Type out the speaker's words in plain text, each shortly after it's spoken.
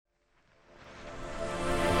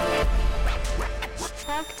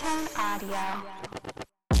Audio.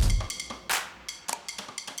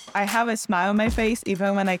 I have a smile on my face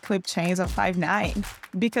even when I clip chains of 5'9".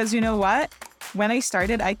 Because you know what? When I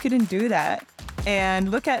started, I couldn't do that. And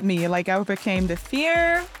look at me, like I overcame the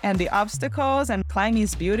fear and the obstacles, and climbing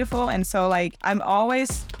is beautiful. And so I'm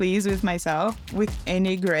always pleased with myself with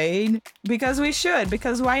any grade because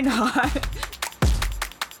why not?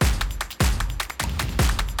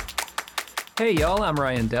 Hey y'all, I'm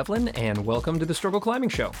Ryan Devlin, and welcome to the Struggle Climbing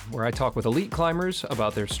Show, where I talk with elite climbers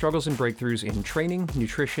about their struggles and breakthroughs in training,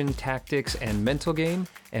 nutrition, tactics, and mental game,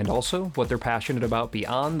 and also what they're passionate about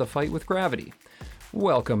beyond the fight with gravity.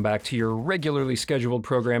 Welcome back to your regularly scheduled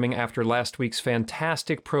programming after last week's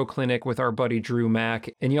fantastic pro clinic with our buddy Drew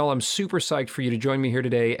Mack. And y'all, I'm super psyched for you to join me here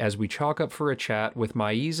today as we chalk up for a chat with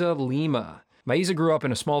Maiza Lima. Maiza grew up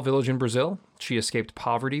in a small village in Brazil. She escaped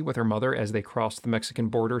poverty with her mother as they crossed the Mexican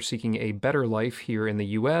border seeking a better life here in the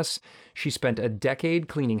US. She spent a decade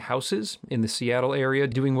cleaning houses in the Seattle area,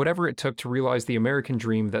 doing whatever it took to realize the American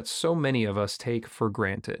dream that so many of us take for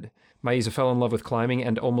granted. Maiza fell in love with climbing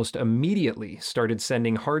and almost immediately started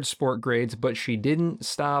sending hard sport grades, but she didn't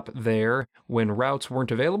stop there. When routes weren't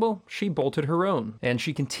available, she bolted her own. And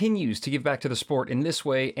she continues to give back to the sport in this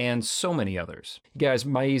way and so many others. You guys,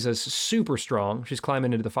 Maiza's super strong. She's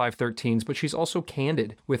climbing into the 513s, but she's also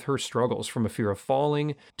candid with her struggles, from a fear of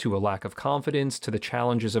falling to a lack of confidence to the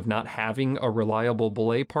challenges of not having a reliable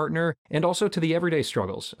belay partner, and also to the everyday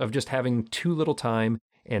struggles of just having too little time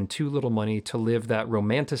and too little money to live that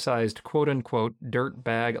romanticized quote-unquote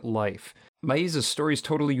dirtbag life. Maiza's story is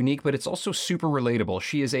totally unique, but it's also super relatable.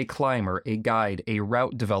 She is a climber, a guide, a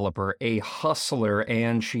route developer, a hustler,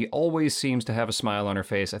 and she always seems to have a smile on her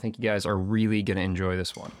face. I think you guys are really going to enjoy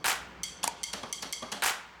this one.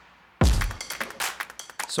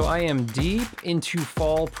 So I am deep into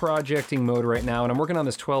fall projecting mode right now, and I'm working on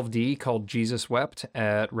this 12D called Jesus Wept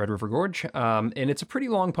at Red River Gorge. And it's a pretty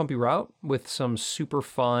long, pumpy route with some super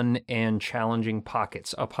fun and challenging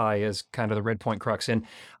pockets up high as kind of the red point crux. And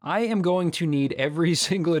I am going to need every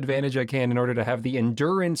single advantage I can in order to have the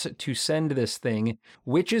endurance to send this thing,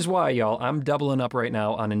 which is why, y'all, I'm doubling up right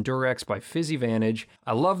now on Endurex by PhysiVantage.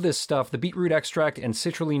 I love this stuff. The beetroot extract and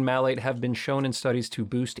citrulline malate have been shown in studies to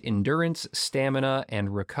boost endurance, stamina,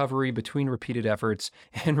 and recovery between repeated efforts,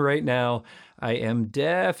 and right now I am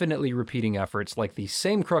definitely repeating efforts like the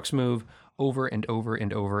same crux move over and over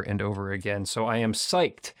and over and over again. So I am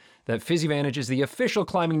psyched that PhysiVantage is the official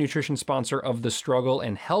climbing nutrition sponsor of The Struggle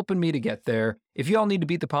and helping me to get there. If you all need to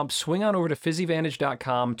beat the pump, swing on over to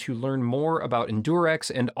PhysiVantage.com to learn more about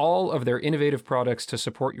Endurex and all of their innovative products to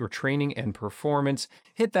support your training and performance.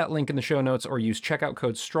 Hit that link in the show notes or use checkout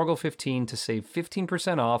code STRUGGLE15 to save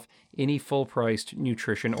 15% off any full-priced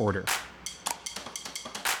nutrition order.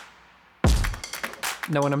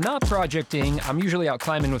 Now, when I'm not projecting, I'm usually out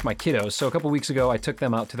climbing with my kiddos. So a couple weeks ago, I took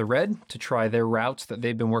them out to the Red to try their routes that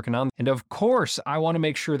they've been working on. And of course, I want to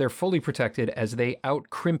make sure they're fully protected as they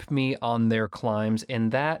out-crimp me on their climbs.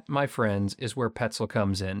 And that, my friends, is where Petzl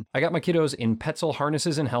comes in. I got my kiddos in Petzl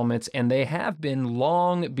harnesses and helmets, and they have been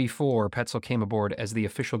long before Petzl came aboard as the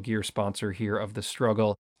official gear sponsor here of The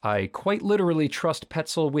Struggle. I quite literally trust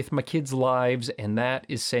Petzl with my kids' lives, and that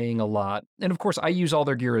is saying a lot. And of course, I use all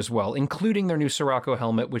their gear as well, including their new Sirocco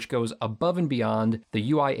helmet, which goes above and beyond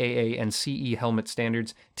the UIAA and CE helmet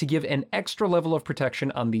standards to give an extra level of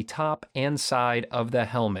protection on the top and side of the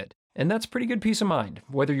helmet. And that's pretty good peace of mind.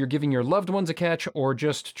 Whether you're giving your loved ones a catch or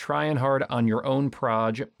just trying hard on your own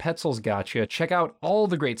proj, Petzl's got you. Check out all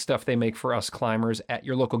the great stuff they make for us climbers at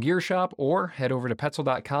your local gear shop, or head over to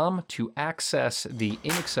Petzl.com to access the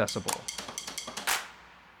inaccessible.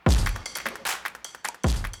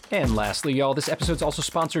 And lastly, y'all, this episode's also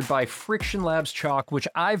sponsored by Friction Labs Chalk, which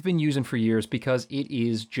I've been using for years because it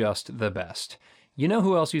is just the best. You know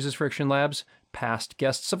who else uses Friction Labs? Past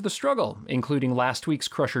guests of The Struggle, including last week's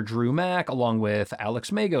crusher Drew Mack, along with Alex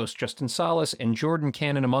Magos, Justin Salas, and Jordan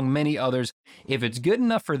Cannon, among many others. If it's good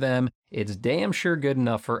enough for them, it's damn sure good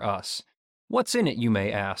enough for us. What's in it, you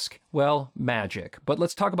may ask? Well, magic. But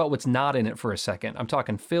let's talk about what's not in it for a second. I'm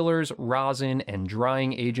talking fillers, rosin, and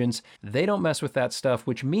drying agents. They don't mess with that stuff,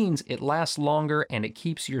 which means it lasts longer and it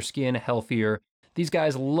keeps your skin healthier. These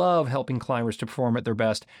guys love helping climbers to perform at their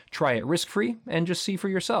best. Try it risk-free and just see for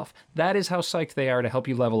yourself. That is how psyched they are to help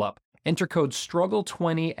you level up. Enter code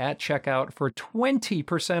STRUGGLE20 at checkout for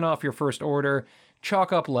 20% off your first order.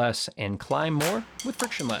 Chalk up less and climb more with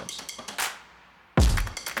Friction Labs.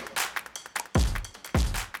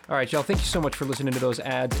 All right, y'all, thank you so much for listening to those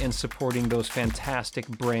ads and supporting those fantastic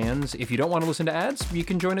brands. If you don't want to listen to ads, you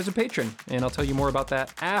can join as a patron, and I'll tell you more about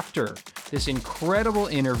that after this incredible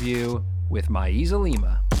interview with Maiza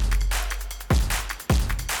Lima.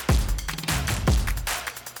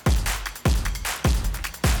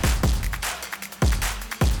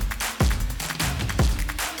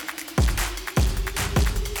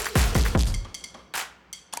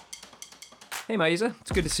 Hey, Maiza.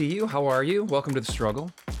 It's good to see you. How are you? Welcome to The Struggle.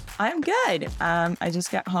 I'm good. I just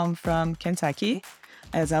got home from Kentucky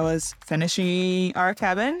as I was finishing our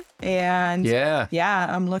cabin. And Yeah. yeah,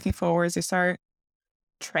 I'm looking forward to start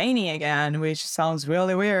training again, which sounds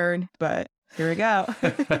really weird, but here we go.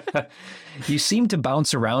 You seem to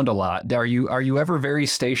bounce around a lot. Are you ever very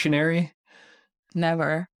stationary?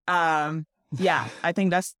 Never. Yeah, I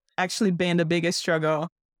think that's actually been the biggest struggle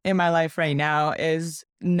in my life right now is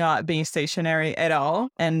not being stationary at all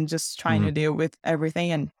and just trying to deal with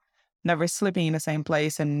everything and never sleeping in the same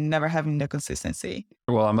place and never having the consistency.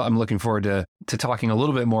 Well, I'm looking forward to talking a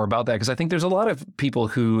little bit more about that because I think there's a lot of people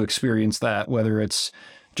who experience that, whether it's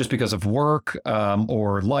just because of work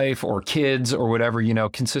or life or kids or whatever. You know,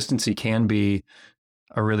 consistency can be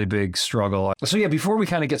a really big struggle. So yeah, before we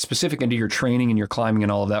kind of get specific into your training and your climbing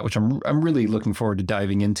and all of that, which I'm really looking forward to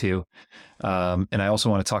diving into, and I also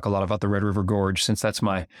want to talk a lot about the Red River Gorge since that's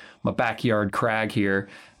my backyard crag here.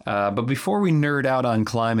 But before we nerd out on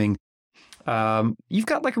climbing, you've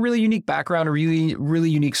got like a really unique background, a really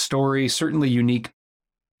unique story, certainly unique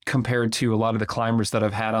compared to a lot of the climbers that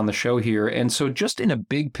I've had on the show here. And so just in a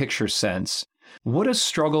big picture sense, what does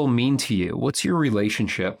struggle mean to you? What's your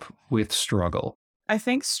relationship with struggle? I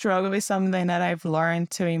think struggle is something that I've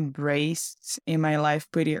learned to embrace in my life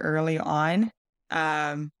pretty early on.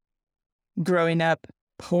 Growing up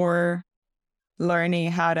poor,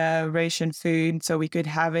 learning how to ration food so we could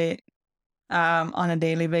have it on a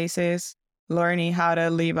daily basis, learning how to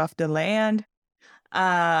live off the land.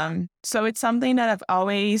 So it's something that I've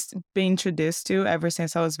always been introduced to ever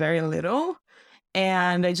since I was very little.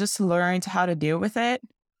 And I just learned how to deal with it.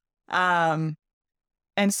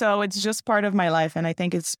 And so it's just part of my life. And I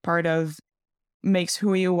think it's part of makes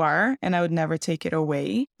who you are. And I would never take it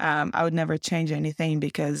away. I would never change anything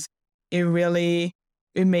because it makes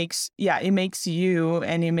you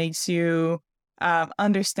and it makes you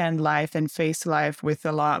understand life and face life with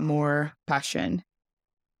a lot more passion.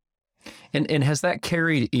 And has that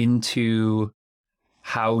carried into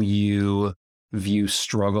how you view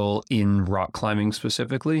struggle in rock climbing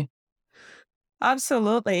specifically?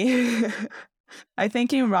 Absolutely. I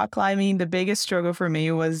think in rock climbing, the biggest struggle for me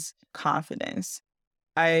was confidence.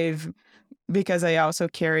 Because I also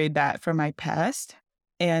carried that from my past.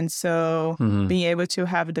 And so being able to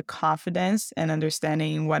have the confidence and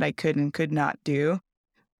understanding what I could and could not do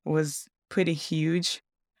was pretty huge.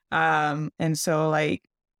 And so like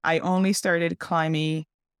I only started climbing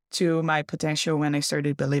to my potential when I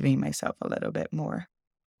started believing in myself a little bit more.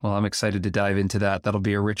 Well, I'm excited to dive into that. That'll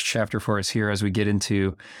be a rich chapter for us here as we get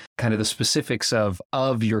into kind of the specifics of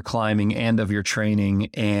your climbing and of your training.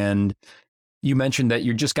 And you mentioned that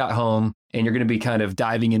you just got home and you're going to be kind of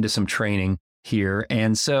diving into some training here.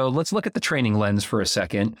 And so let's look at the training lens for a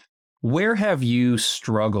second. Where have you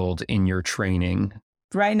struggled in your training?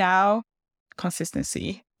 Right now,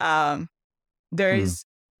 consistency. There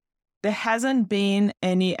hasn't been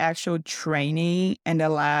any actual training in the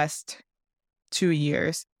last 2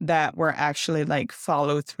 years that were actually like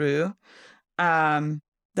follow through. The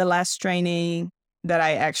last training that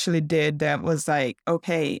I actually did that was like,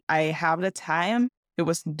 okay, I have the time. It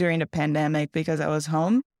was during the pandemic because I was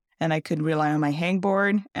home and I could rely on my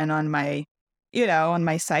hangboard and on my, on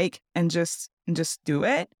my psych and just do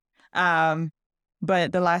it.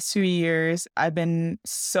 But the last 2 years, I've been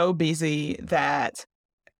so busy that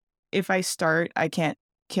if I start, I can't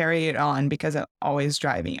carry it on because I'm always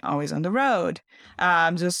driving, always on the road,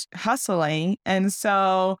 just hustling. And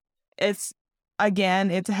so it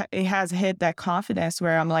has hit that confidence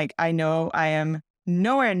where I'm like, I know I am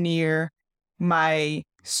nowhere near my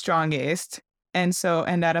strongest. And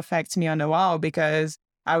that affects me on the wall because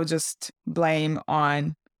I would just blame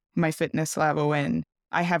on my fitness level and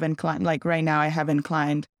I haven't climbed, like right now, I haven't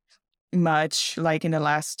climbed much. Like in the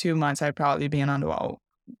last 2 months, I've probably been on the wall.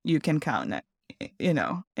 You can count it, in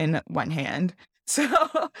one hand. So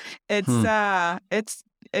it's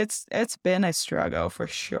been a struggle for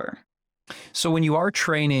sure. So when you are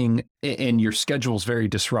training and your schedule's very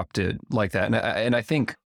disrupted like that, and I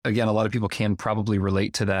think, again, a lot of people can probably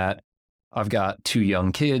relate to that. I've got 2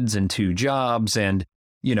 young kids and 2 jobs and,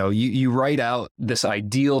 you write out this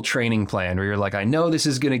ideal training plan where you're like, I know this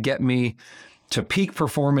is going to get me to peak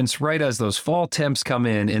performance right as those fall temps come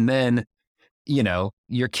in. And then,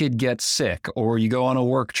 your kid gets sick or you go on a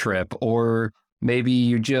work trip or maybe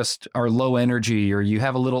you just are low energy or you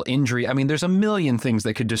have a little injury. I mean, there's a million things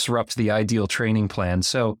that could disrupt the ideal training plan.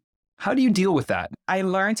 So how do you deal with that? I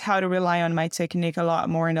learned how to rely on my technique a lot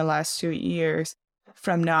more in the last 2 years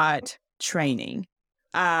from not training.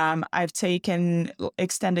 I've taken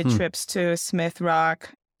extended trips to Smith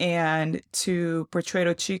Rock and to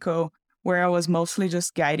Portreto Chico where I was mostly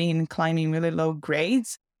just guiding and climbing really low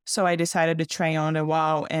grades. So I decided to train on the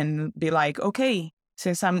wall and be like, okay,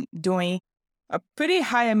 since I'm doing a pretty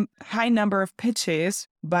high number of pitches,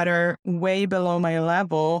 but are way below my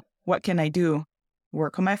level, what can I do?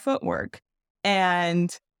 Work on my footwork.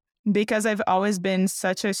 And because I've always been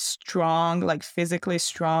such a strong, like physically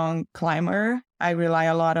strong climber, I rely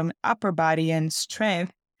a lot on upper body and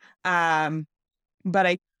strength. Um, but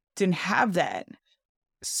I didn't have that.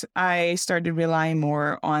 I started relying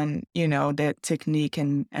more on, the technique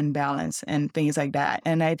and balance and things like that.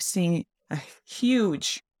 And I've seen a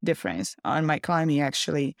huge difference on my climbing,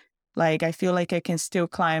 actually. Like, I feel like I can still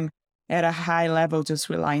climb at a high level just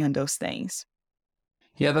relying on those things.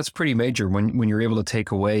 Yeah, that's pretty major when you're able to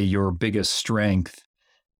take away your biggest strength,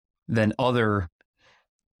 then other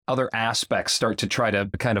aspects start to try to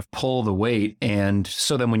kind of pull the weight. And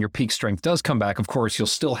so then when your peak strength does come back, of course, you'll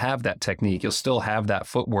still have that technique. You'll still have that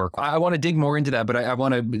footwork. I want to dig more into that, but I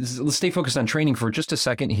want to let's stay focused on training for just a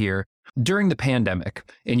second here. During the pandemic,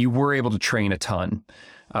 and you were able to train a ton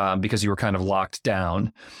because you were kind of locked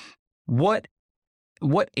down, what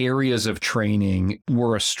areas of training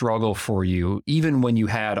were a struggle for you, even when you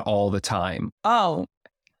had all the time? Oh,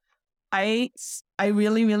 I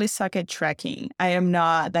really, really suck at trekking. I am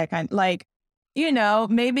not that kind. Like,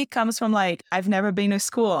 maybe it comes from like I've never been to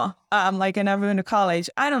school. Like I never been to college.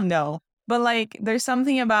 I don't know. But like there's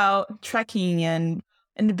something about trekking and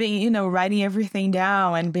being, writing everything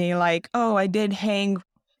down and being like, oh, I did hang,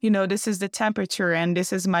 this is the temperature and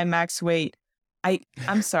this is my max weight.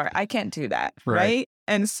 I'm sorry, I can't do that. Right. Right.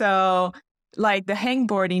 And so like the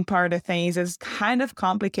hangboarding part of things is kind of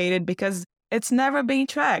complicated because it's never been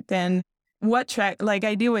tracked. And what track, like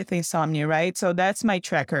I deal with insomnia, right? So that's my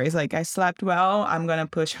tracker. It's like I slept well, I'm going to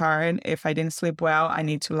push hard. If I didn't sleep well, I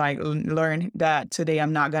need to like learn that today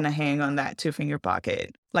I'm not going to hang on that 2-finger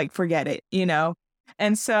pocket. Like forget it.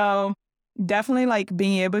 And so definitely like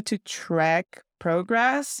being able to track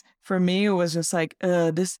progress for me was just like,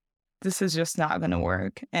 this is just not going to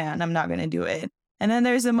work and I'm not going to do it. And then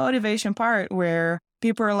there's the motivation part where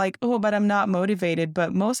people are like, oh, but I'm not motivated.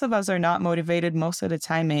 But most of us are not motivated most of the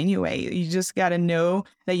time anyway. You just got to know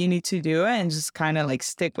that you need to do it and just kind of like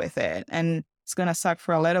stick with it. And it's going to suck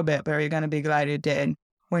for a little bit, but you're going to be glad you did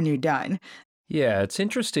when you're done. Yeah, it's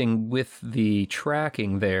interesting with the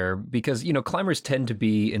tracking there because, climbers tend to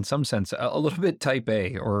be, in some sense, a little bit type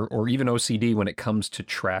A or even OCD when it comes to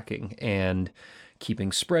tracking and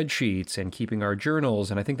keeping spreadsheets and keeping our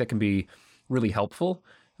journals. And I think that can be really helpful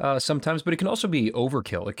sometimes, but it can also be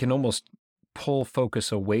overkill. It can almost pull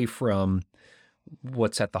focus away from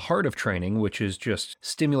what's at the heart of training, which is just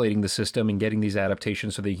stimulating the system and getting these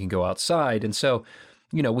adaptations so that you can go outside. And so,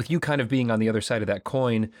 with you kind of being on the other side of that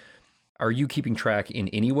coin, are you keeping track in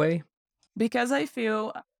any way? Because I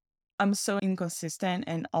feel I'm so inconsistent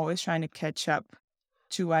and always trying to catch up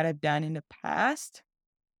to what I've done in the past.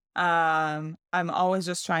 I'm always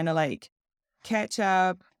just trying to like catch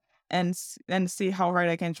up and see how hard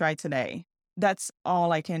I can try today. That's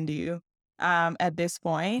all I can do at this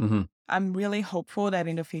point. Mm-hmm. I'm really hopeful that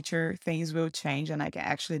in the future things will change and I can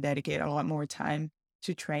actually dedicate a lot more time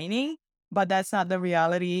to training, but that's not the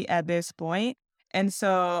reality at this point. And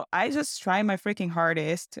so I just try my freaking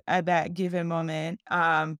hardest at that given moment.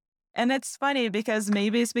 And it's funny because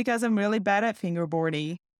maybe it's because I'm really bad at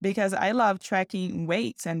fingerboarding because I love tracking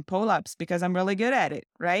weights and pull-ups because I'm really good at it,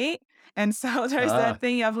 right? And so there's that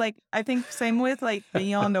thing of like, I think same with like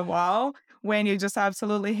being on the wall when you just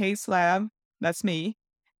absolutely hate slab, that's me,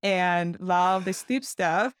 and love the steep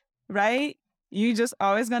stuff, right? You just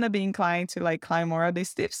always gonna be inclined to like climb more of the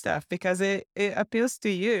steep stuff because it appeals to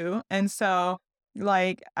you. And so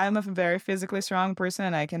like I'm a very physically strong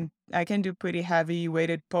person and I can do pretty heavy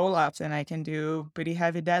weighted pull-ups and I can do pretty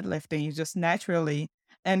heavy deadlifting just naturally.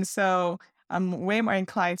 And so I'm way more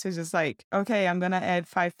inclined to just like, okay, I'm going to add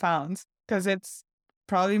 5 pounds because it's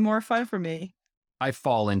probably more fun for me. I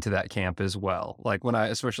fall into that camp as well. Like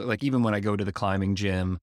especially like even when I go to the climbing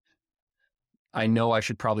gym, I know I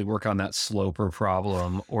should probably work on that sloper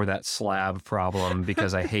problem or that slab problem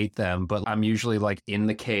because I hate them. But I'm usually like in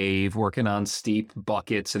the cave working on steep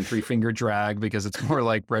buckets and 3-finger drag because it's more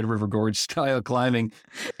like Red River Gorge style climbing.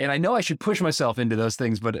 And I know I should push myself into those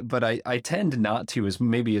things, but I tend not to as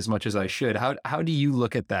much as I should. How do you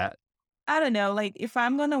look at that? I don't know. Like if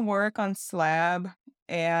I'm going to work on slab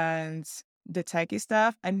and the techie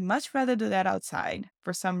stuff, I'd much rather do that outside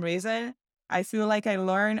for some reason. I feel like I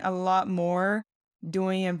learn a lot more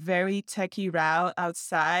doing a very techie route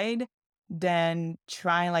outside than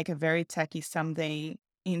trying like a very techie something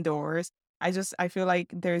indoors. I feel like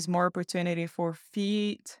there's more opportunity for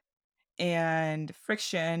feet and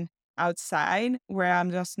friction outside where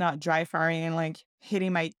I'm just not dry firing and like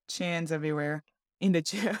hitting my chins everywhere in the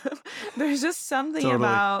gym. There's just something Totally.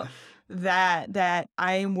 about that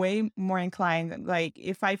I'm way more inclined. Like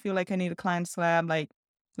if I feel like I need to climb slab, like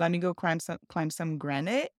let me go climb some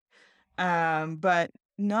granite. But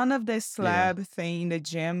none of this Yeah. slab thing in the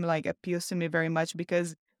gym like appeals to me very much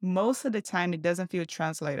because most of the time it doesn't feel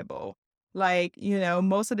translatable. Like,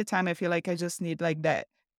 most of the time I feel like I just need like that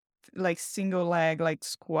like single leg like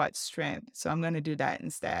squat strength. So I'm gonna do that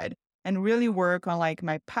instead. And really work on like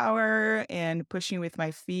my power and pushing with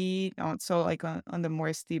my feet also like on the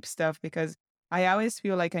more steep stuff because I always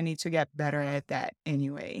feel like I need to get better at that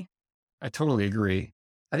anyway. I totally agree.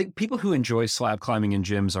 I think people who enjoy slab climbing in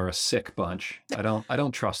gyms are a sick bunch. I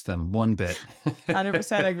don't trust them one bit.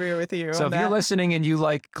 100% agree with you So on if you're that. listening and you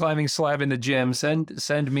like climbing slab in the gym,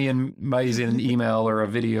 send me and Maiza an email or a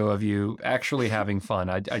video of you actually having fun.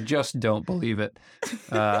 I just don't believe it.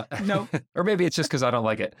 Uh, Nope. or maybe it's just because I don't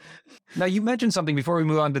like it. Now, you mentioned something before we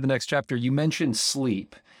move on to the next chapter. You mentioned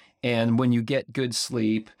sleep. And when you get good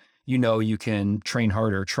sleep, you can train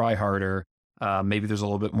harder, try harder. Maybe there's a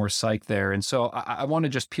little bit more psych there. And so I want to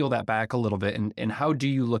just peel that back a little bit. And how do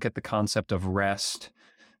you look at the concept of rest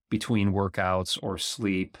between workouts or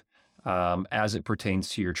sleep as it pertains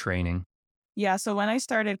to your training? Yeah, so when I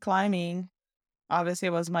started climbing, obviously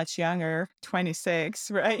I was much younger,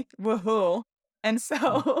 26, right? Woohoo. And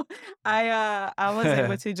so I was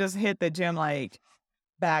able to just hit the gym like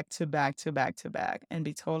back to back to back to back and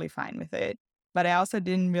be totally fine with it. But I also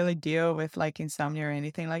didn't really deal with like insomnia or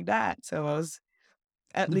anything like that. So I was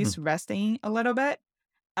at Mhm. least resting a little bit.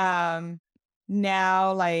 Um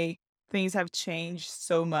Now like things have changed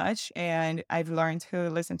so much and I've learned to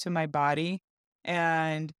listen to my body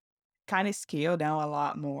and kind of scale down a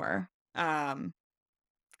lot more. Um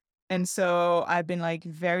and so I've been like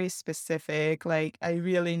very specific. Like I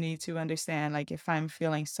really need to understand like if I'm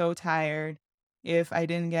feeling so tired, if I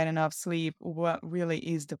didn't get enough sleep, what really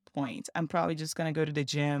is the point? I'm probably just gonna go to the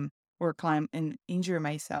gym or climb and injure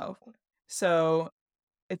myself. So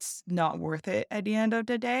it's not worth it at the end of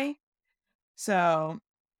the day. So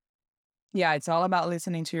yeah, it's all about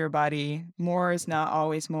listening to your body. More is not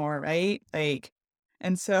always more, right? Like,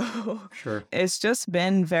 and so Sure. it's just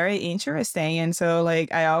been very interesting. And so,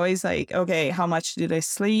 like, I always like, okay, how much did I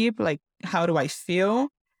sleep? Like, how do I feel?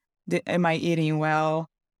 Am I eating well?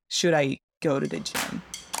 Should I go to the gym?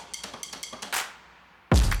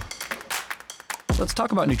 Let's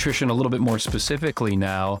talk about nutrition a little bit more specifically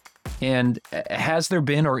now. And has there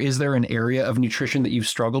been or is there an area of nutrition that you've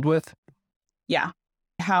struggled with? Yeah.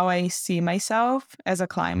 How I see myself as a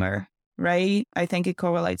climber, right? I think it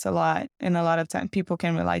correlates a lot. And a lot of time people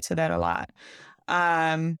can relate to that a lot.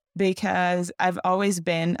 Because I've always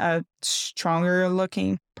been a stronger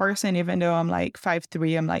looking person, even though I'm like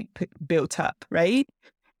 5'3", I'm like built up, right?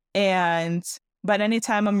 And, but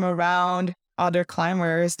anytime I'm around other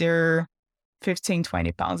climbers, they're 15,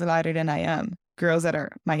 20 pounds lighter than I am, girls that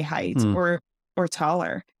are my height Hmm. or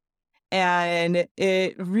taller. And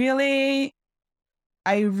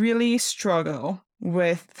I really struggle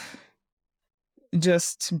with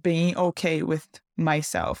just being okay with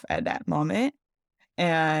myself at that moment.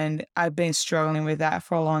 And I've been struggling with that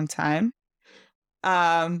for a long time.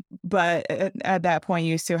 But at that point,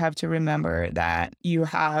 you still have to remember that you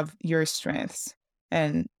have your strengths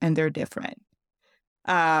and they're different.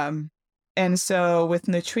 Um, and so with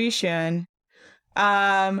nutrition,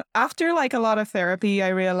 after like a lot of therapy, I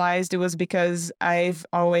realized it was because I've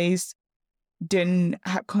always didn't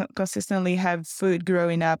consistently have food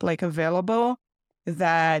growing up like available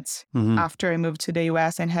that Mm-hmm. after I moved to the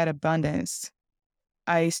US and had abundance,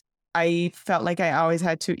 I s- I felt like I always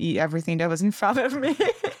had to eat everything that was in front of me.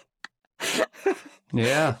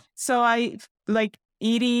 Yeah. So I like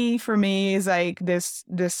eating for me is like this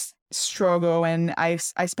struggle, and I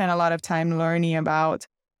spent a lot of time learning about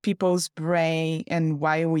people's brain and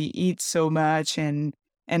why we eat so much and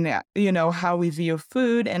how we view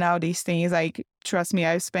food and all these things. Like trust me,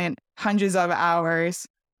 I've spent hundreds of hours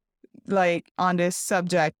like on this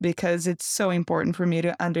subject because it's so important for me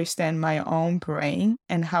to understand my own brain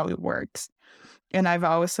and how it works. And I've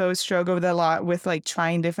also struggled a lot with like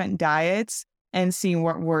trying different diets and seeing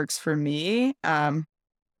what works for me.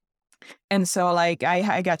 And so like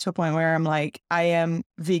I got to a point where I'm like, I am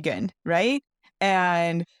vegan, right?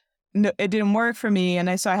 And no, it didn't work for me.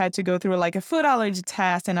 And so I had to go through like a food allergy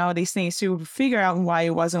test and all these things to figure out why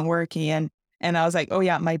it wasn't working. And I was like, oh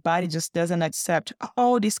yeah, my body just doesn't accept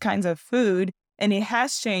all these kinds of food. And it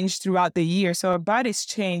has changed throughout the year. So our body's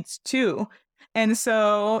changed too. And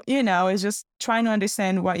so, it's just trying to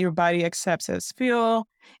understand what your body accepts as fuel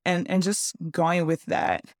and just going with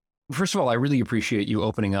that. First of all, I really appreciate you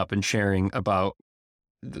opening up and sharing about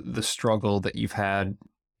the struggle that you've had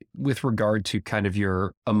with regard to kind of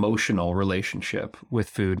your emotional relationship with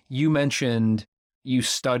food. You mentioned you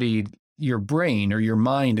studied your brain or your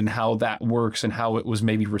mind and how that works and how it was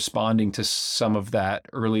maybe responding to some of that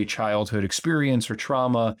early childhood experience or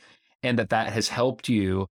trauma, and that has helped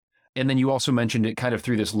you. And then you also mentioned it kind of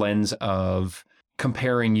through this lens of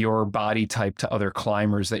comparing your body type to other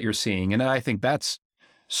climbers that you're seeing. And I think that's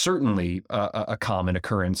certainly a common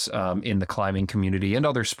occurrence in the climbing community and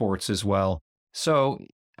other sports as well. So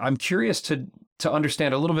I'm curious to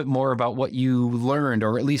understand a little bit more about what you learned,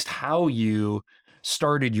 or at least how you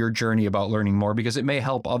started your journey about learning more, because it may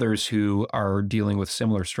help others who are dealing with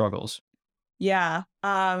similar struggles. Yeah.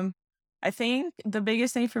 I think the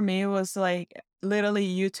biggest thing for me was like literally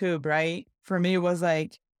YouTube, right? For me, it was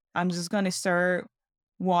like, I'm just going to start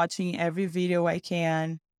watching every video I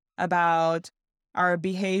can about our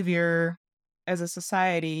behavior as a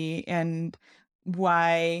society and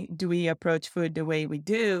why do we approach food the way we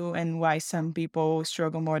do and why some people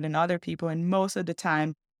struggle more than other people. And most of the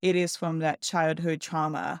time, it is from that childhood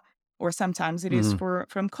trauma, or sometimes it is Mm-hmm.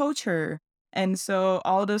 from culture. And so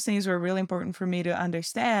all those things were really important for me to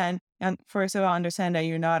understand. And first of all, understand that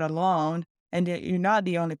you're not alone and that you're not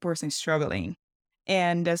the only person struggling.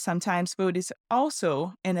 And sometimes food is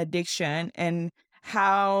also an addiction. And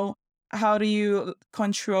how do you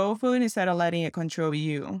control food instead of letting it control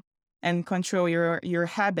you and control your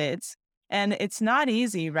habits? And it's not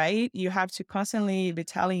easy, right? You have to constantly be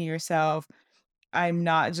telling yourself, I'm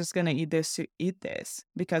not just going to eat this to eat this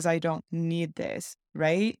because I don't need this,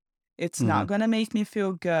 right? It's Mm-hmm. not going to make me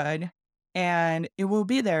feel good and it will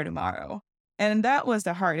be there tomorrow. And that was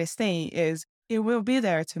the hardest thing is it will be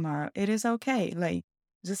there tomorrow. It is okay. Like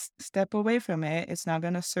just step away from it. It's not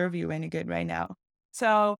going to serve you any good right now.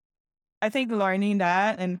 So I think learning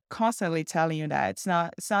that and constantly telling you that it's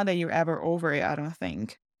not that you're ever over it, I don't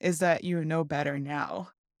think. Is that you know better now.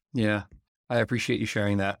 Yeah, I appreciate you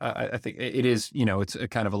sharing that. I think it is, it's a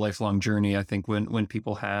kind of a lifelong journey. I think when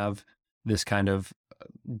people have this kind of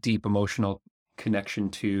deep emotional connection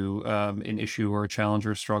to an issue or a challenge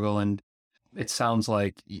or a struggle, and it sounds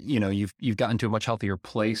like you've gotten to a much healthier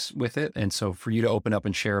place with it, and so for you to open up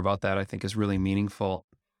and share about that, I think is really meaningful.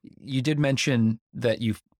 You did mention that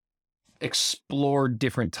you've explored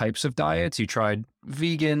different types of diets. You tried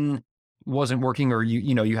vegan, wasn't working, or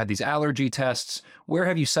you had these allergy tests. Where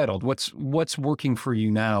have you settled? What's working for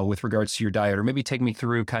you now with regards to your diet? Or maybe take me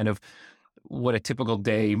through kind of what a typical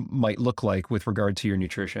day might look like with regard to your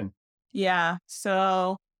nutrition. Yeah.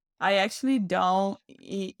 So I actually don't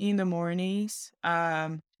eat in the mornings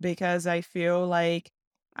because I feel like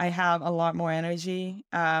I have a lot more energy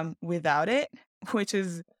without it, which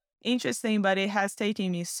is interesting, but it has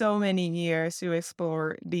taken me so many years to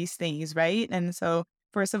explore these things, right? And so,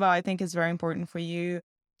 first of all, I think it's very important for you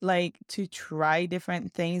like to try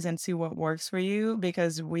different things and see what works for you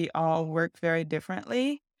because we all work very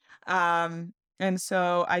differently. And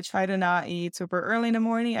so I try to not eat super early in the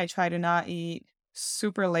morning. I try to not eat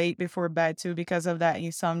super late before bed too because of that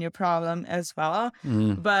insomnia problem as well.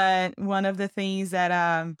 Mm. But one of the things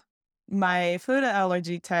that my food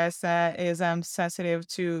allergy test that is sensitive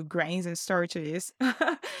to grains and starches.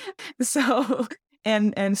 So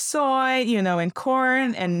and soy, and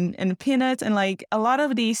corn and peanuts and like a lot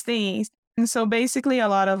of these things. And so basically a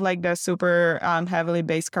lot of like the super heavily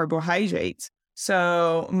based carbohydrates.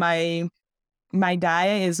 So my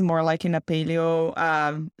diet is more like in a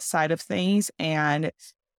paleo side of things. And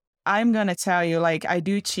I'm going to tell you, like, I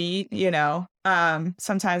do cheat,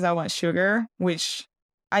 sometimes I want sugar, which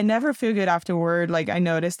I never feel good afterward. Like, I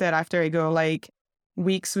noticed that after I go like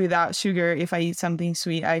weeks without sugar, if I eat something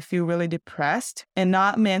sweet, I feel really depressed and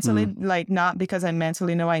not mentally, Mm. like, not because I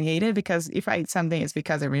mentally know I hate it, because if I eat something, it's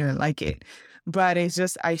because I really like it. But it's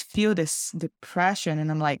just, I feel this depression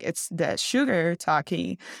and I'm like, it's the sugar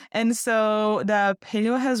talking. And so the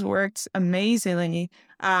paleo has worked amazingly.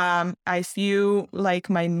 I feel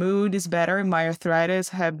like my mood is better. My arthritis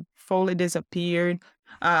have fully disappeared.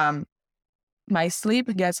 Um, my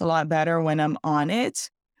sleep gets a lot better when I'm on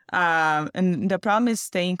it. And the problem is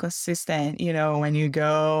staying consistent, when you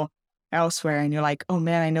go elsewhere and you're like, oh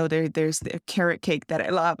man, I know there's the carrot cake that I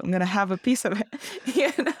love. I'm going to have a piece of it,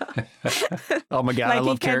 Oh my God, I like in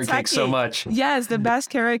love carrot cake so Kentucky. much. Yes, the best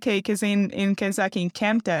carrot cake is in Kentucky, in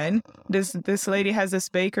Campton. This lady has this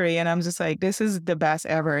bakery and I'm just like, this is the best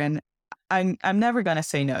ever. And I'm never gonna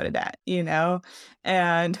say no to that.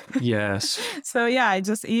 And Yes. so yeah, I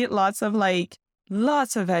just eat lots of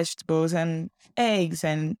vegetables and eggs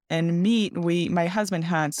and meat. My husband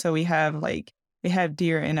hunts, so we have like we have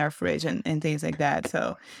deer in our fridge and things like that.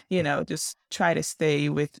 So, just try to stay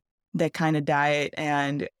with that kind of diet.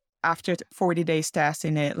 And after 40 days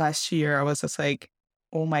testing it last year, I was just like,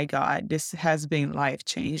 oh my God, this has been life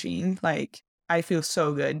changing. Like, I feel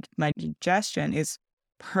so good. My digestion is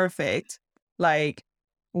perfect. Like,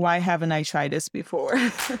 why haven't I tried this before?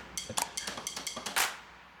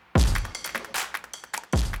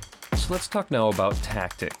 So let's talk now about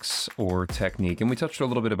tactics or technique. And we touched a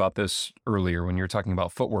little bit about this earlier when you were talking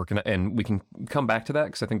about footwork, and we can come back to that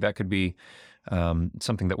because I think that could be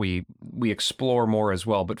something that we explore more as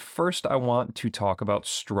well. But first, I want to talk about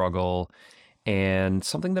struggle, and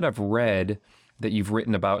something that I've read that you've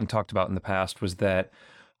written about and talked about in the past was that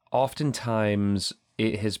oftentimes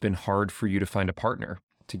it has been hard for you to find a partner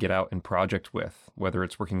to get out and project with, whether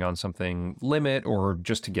it's working on something limit or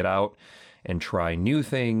just to get out and try new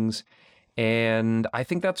things. And I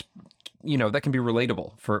think that's, that can be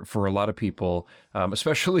relatable for a lot of people,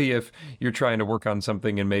 especially if you're trying to work on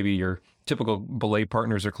something and maybe your typical belay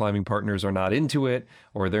partners or climbing partners are not into it,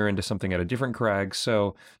 or they're into something at a different crag.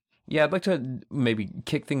 So yeah, I'd like to maybe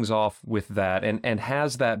kick things off with that. And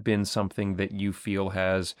has that been something that you feel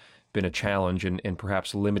has been a challenge and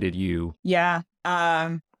perhaps limited you? Yeah,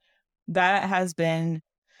 that has been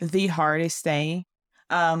the hardest thing.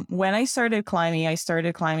 When I started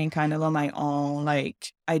climbing kind of on my own.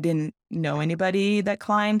 Like, I didn't know anybody that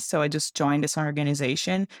climbed, so I just joined this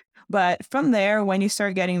organization. But from there, when you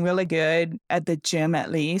start getting really good at the gym,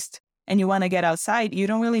 at least, and you want to get outside, you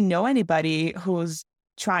don't really know anybody who's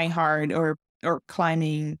trying hard or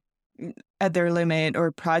climbing at their limit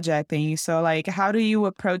or projecting. So, like, how do you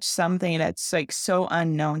approach something that's like so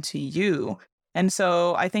unknown to you? And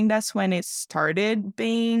so I think that's when it started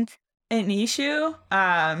being an issue,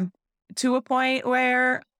 to a point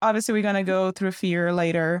where obviously we're going to go through fear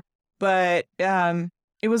later, but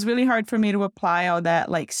it was really hard for me to apply all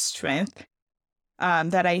that like strength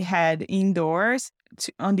that I had indoors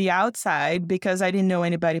on the outside, because I didn't know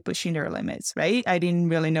anybody pushing their limits, right? I didn't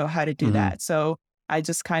really know how to do that. So I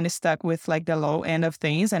just kind of stuck with like the low end of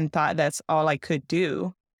things and thought that's all I could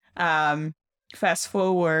do. Fast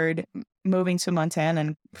forward, moving to Montana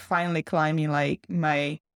and finally climbing like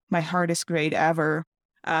my hardest grade ever.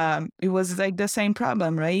 It was like the same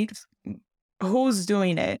problem, right? Who's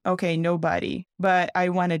doing it? Okay, nobody. But I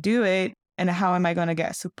want to do it, and how am I going to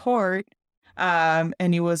get support? And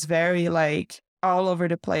it was very like all over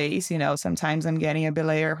the place. Sometimes I'm getting a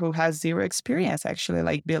belayer who has zero experience actually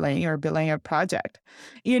like belaying or belaying a project,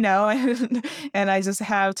 and I just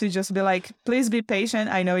have to just be like, please be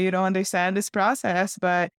patient. I know you don't understand this process,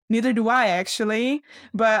 but neither do I actually.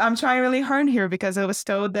 But I'm trying really hard here because I was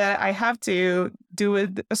told that I have to do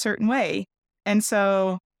it a certain way. And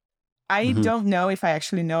so I don't know if I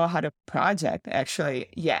actually know how to project actually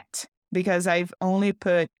yet, because I've only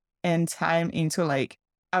put in time into like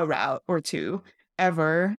a route or two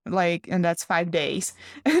ever, like, and that's 5 days.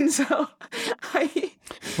 And so I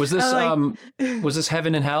was this was this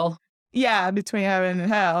heaven and hell? Yeah, between heaven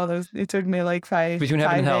and hell. It took me like between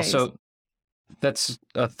heaven and hell. Days. So that's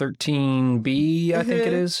a 13B, I think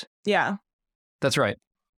it is. Yeah, that's right.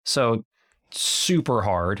 So super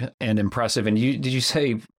hard and impressive. And did you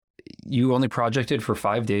say you only projected for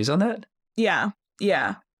 5 days on that? Yeah.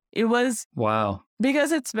 It was wow.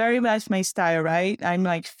 Because it's very much my style, right? I'm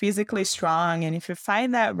like physically strong. And if you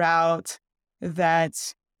find that route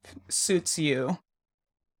that suits you,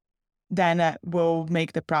 then that will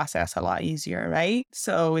make the process a lot easier, right?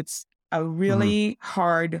 So it's a really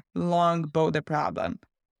hard, long boulder problem.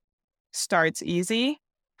 Starts easy,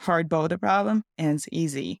 hard boulder problem, ends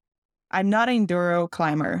easy. I'm not an enduro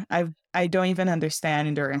climber. I don't even understand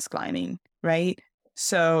endurance climbing, right?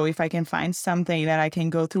 So if I can find something that I can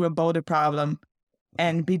go through a boulder problem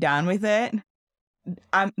and be done with it,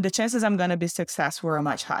 the chances I'm going to be successful are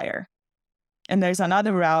much higher. And there's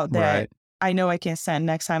another route that I know I can send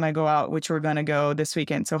next time I go out, which we're going to go this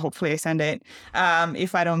weekend. So hopefully I send it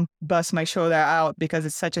if I don't bust my shoulder out, because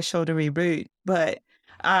it's such a shouldery route. But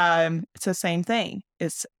it's the same thing.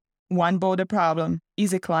 It's one boulder problem,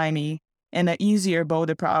 easy climbing, and an easier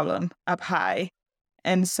boulder problem up high.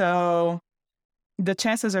 And so the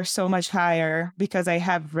chances are so much higher because I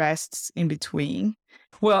have rests in between.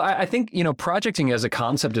 Well, I think, projecting as a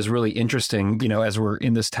concept is really interesting, as we're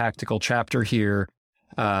in this tactical chapter here.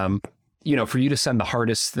 For you to send the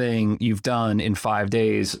hardest thing you've done in 5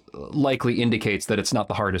 days likely indicates that it's not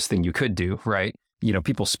the hardest thing you could do, right?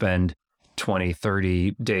 People spend 20,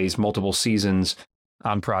 30 days, multiple seasons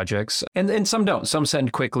on projects, and some don't. Some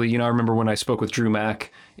send quickly. I remember when I spoke with Drew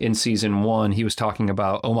Mack in season 1, he was talking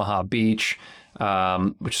about Omaha Beach,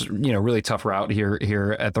 which is, really tough route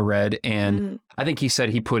here at the Red. And I think he said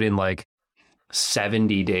he put in like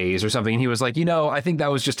 70 days or something. And he was like, I think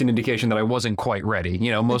that was just an indication that I wasn't quite ready.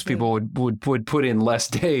 Most people would put in less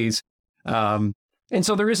days. And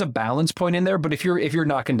so there is a balance point in there. But if you're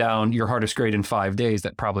knocking down your hardest grade in 5 days,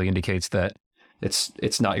 that probably indicates that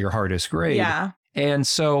it's not your hardest grade. Yeah. And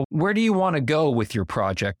so where do you want to go with your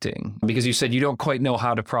projecting? Because you said you don't quite know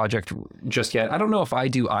how to project just yet. I don't know if I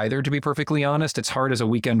do either, to be perfectly honest. It's hard as a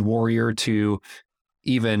weekend warrior to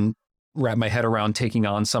even wrap my head around taking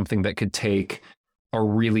on something that could take a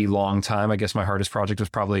really long time. I guess my hardest project was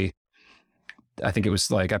probably, I think it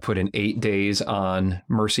was like I put in 8 days on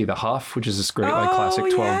Mercy the Huff, which is this great like classic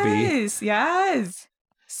 12B. Yes.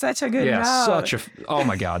 Such a good route. Oh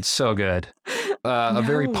my God, so good. A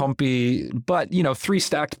very pumpy, but 3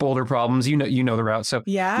 stacked boulder problems. You know the route. So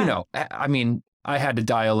I mean, I had to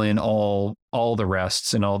dial in all the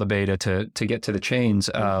rests and all the beta to get to the chains.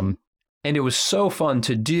 And it was so fun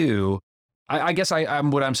to do. I guess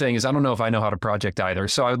what I'm saying is I don't know if I know how to project either.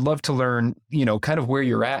 So I would love to learn, kind of where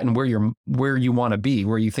you're at and where you want to be,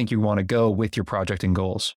 where you think you want to go with your projecting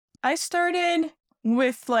goals. I started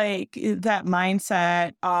with like that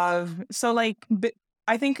mindset of,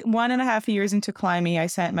 I think 1.5 years into climbing, I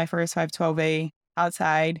sent my first 512A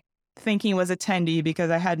outside thinking it was a 10D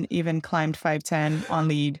because I hadn't even climbed 510 on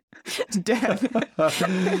lead.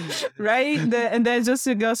 Right? And then just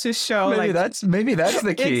to go to show maybe that's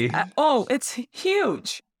the key. It's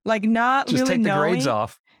huge. Like not just really take the knowing. grades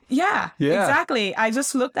off. Yeah, exactly. I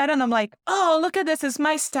just looked at it and I'm like, oh, look at this. It's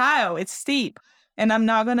my style. It's steep. And I'm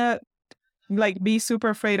not going to like be super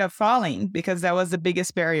afraid of falling because that was the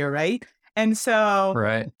biggest barrier, right? And so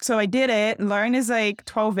I did it, learned as like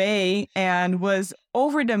 12A and was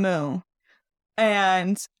over the moon.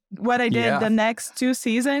 And what I did the next 2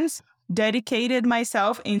 seasons, dedicated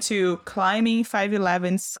myself into climbing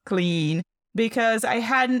 511s clean because I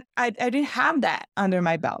didn't have that under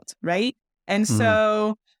my belt, right? And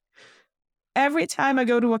so every time I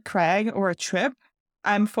go to a crag or a trip,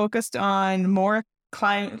 I'm focused on more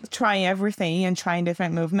trying everything and trying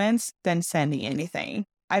different movements than sending anything.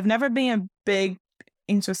 I've never been a big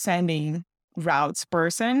into sending routes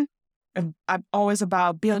person. I'm always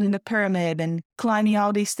about building the pyramid and climbing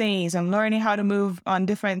all these things and learning how to move on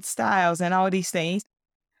different styles and all these things.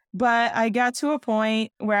 But I got to a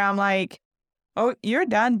point where I'm like, oh, you're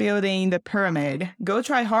done building the pyramid. Go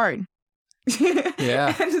try hard.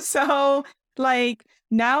 Yeah. And so like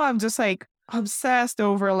now I'm just like obsessed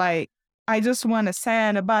over like, I just want to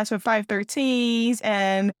send a bunch of 513s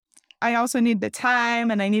and I also need the time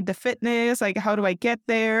and I need the fitness. Like, how do I get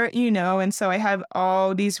there? And so I have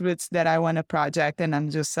all these routes that I want to project and I'm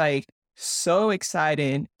just like so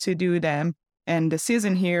excited to do them. And the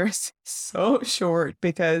season here is so short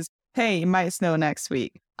because, hey, it might snow next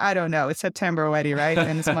week. I don't know. It's September already, right?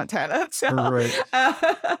 And it's Montana. So,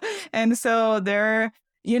 and so there,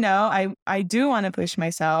 I do want to push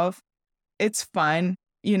myself. It's fun.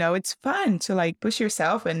 It's fun to like push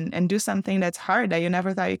yourself and do something that's hard that you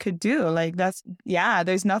never thought you could do. Like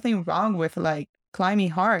there's nothing wrong with like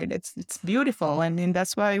climbing hard. It's beautiful. And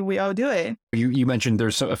that's why we all do it. You mentioned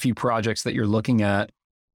there's a few projects that you're looking at.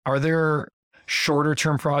 Are there shorter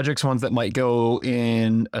term projects, ones that might go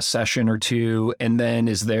in a session or two? And then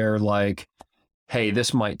is there like, hey,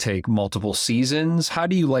 this might take multiple seasons? How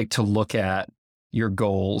do you like to look at your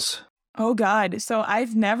goals? Oh, God. So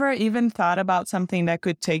I've never even thought about something that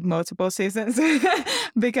could take multiple seasons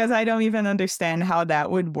because I don't even understand how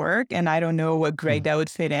that would work. And I don't know what grade that would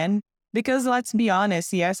fit in. Because let's be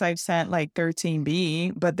honest, yes, I've sent like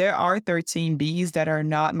 13B, but there are 13Bs that are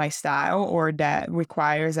not my style or that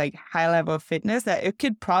requires like high level of fitness that it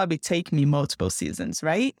could probably take me multiple seasons,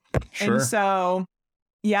 right? Sure. And so,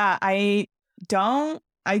 yeah,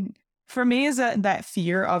 for me, is that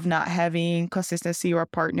fear of not having consistency or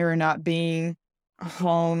partner not being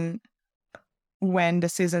home when the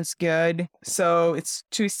season's good. So it's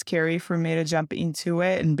too scary for me to jump into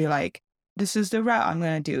it and be like, this is the route I'm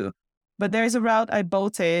going to do. But there's a route I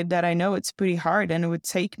bolted that I know it's pretty hard and it would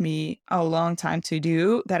take me a long time to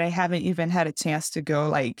do that I haven't even had a chance to go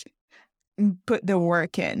like put the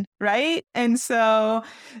work in, right? And so...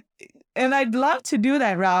 And I'd love to do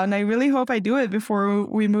that route. And I really hope I do it before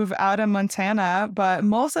we move out of Montana. But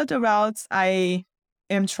most of the routes I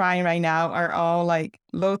am trying right now are all like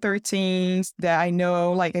low 13s that I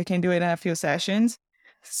know like I can do it in a few sessions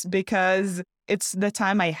because it's the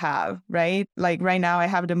time I have, right? Like right now I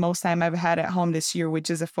have the most time I've had at home this year, which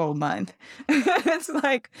is a full month. It's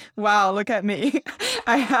like, wow, look at me.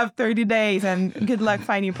 I have 30 days and good luck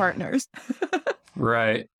finding partners.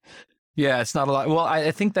 Right. Yeah, it's not a lot. Well,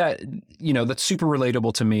 I think that, that's super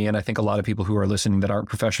relatable to me. And I think a lot of people who are listening that aren't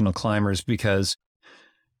professional climbers, because,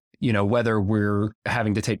 whether we're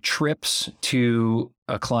having to take trips to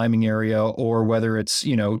a climbing area or whether it's,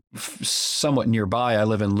 somewhat nearby. I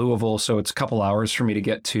live in Louisville, so it's a couple hours for me to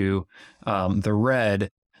get to the Red.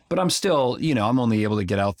 But I'm still, I'm only able to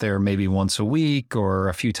get out there maybe once a week or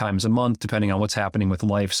a few times a month, depending on what's happening with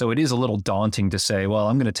life. So it is a little daunting to say, well,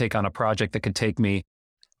 I'm going to take on a project that could take me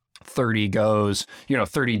 30 goes,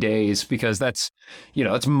 30 days, because that's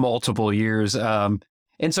multiple years.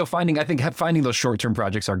 And so I think finding those short-term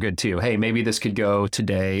projects are good too. Hey, maybe this could go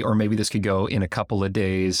today, or maybe this could go in a couple of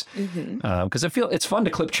days. Because I feel it's fun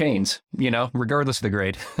to clip chains, regardless of the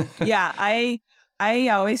grade. Yeah, I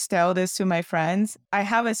always tell this to my friends. I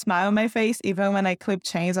have a smile on my face even when I clip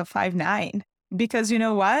chains of 5'9", because you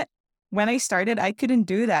know what? When I started, I couldn't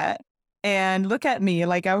do that. And look at me,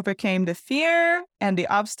 like I overcame the fear and the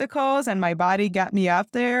obstacles, and my body got me up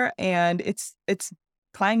there. And it's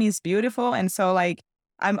climbing is beautiful, and so like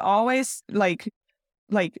I'm always like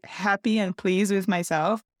happy and pleased with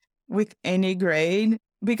myself with any grade,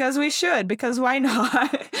 because we should, because why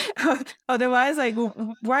not? Otherwise, like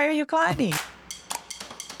why are you climbing?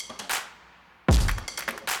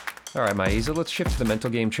 All right, Maiza, let's shift to the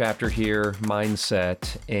mental game chapter here,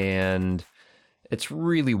 mindset. And it's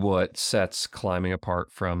really what sets climbing apart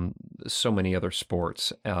from so many other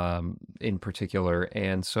sports in particular.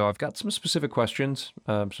 And so I've got some specific questions,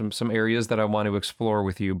 some areas that I want to explore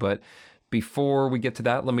with you. But before we get to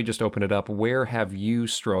that, let me just open it up. Where have you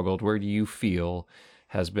struggled? Where do you feel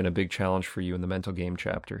has been a big challenge for you in the mental game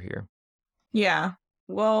chapter here? Yeah.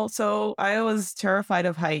 Well, so I was terrified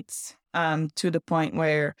of heights, to the point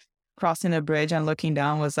where crossing a bridge and looking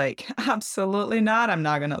down was like, absolutely not. I'm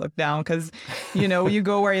not going to look down because, you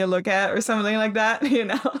go where you look at or something like that,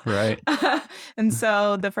 Right. And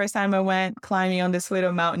so the first time I went climbing on this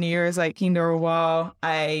little mountaineer's like indoor wall,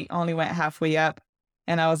 I only went halfway up,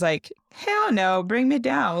 and I was like, hell no, bring me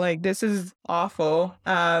down. Like, this is awful.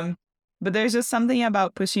 But there's just something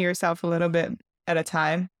about pushing yourself a little bit at a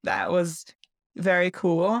time that was very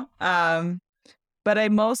cool. But I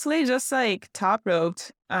mostly just like top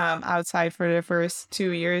roped outside for the first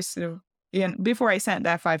 2 years. So, before I sent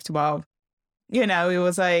that 512, it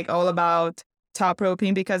was like all about top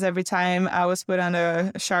roping, because every time I was put on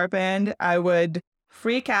a sharp end, I would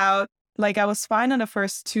freak out. Like I was fine on the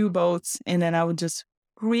first two boats, and then I would just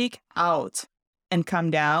freak out and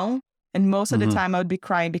come down. And most of the time I would be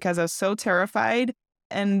crying because I was so terrified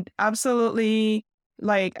and absolutely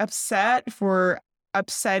like upset for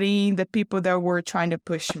upsetting the people that were trying to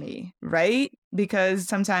push me, right? Because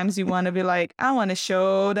sometimes you want to be like, I want to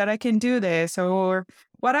show that I can do this or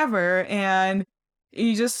whatever. And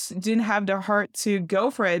you just didn't have the heart to go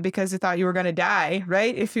for it because you thought you were going to die,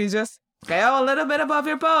 right? If you just fell a little bit above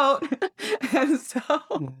your boat. And so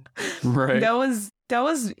Right. that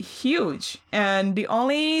was huge. And the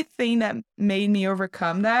only thing that made me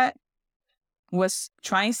overcome that was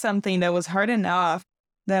trying something that was hard enough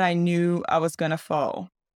that I knew I was going to fall,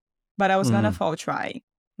 but I was going to fall trying,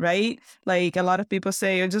 right? Like a lot of people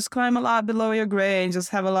say, you just climb a lot below your grade, just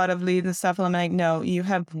have a lot of leads and stuff. And I'm like, no, you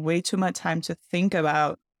have way too much time to think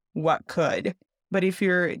about what could. But if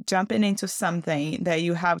you're jumping into something that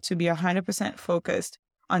you have to be 100% focused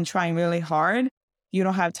on trying really hard, you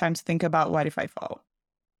don't have time to think about what if I fall.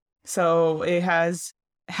 So it has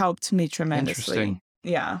helped me tremendously. Interesting.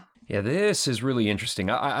 Yeah. Yeah, this is really interesting.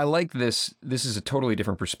 I like this. This is a totally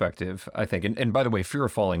different perspective, I think. And by the way, fear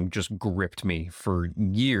of falling just gripped me for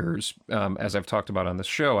years. As I've talked about on this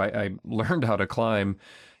show, I learned how to climb,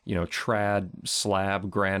 trad, slab,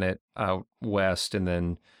 granite out west. And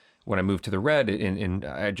then when I moved to the Red, and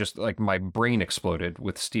I just like my brain exploded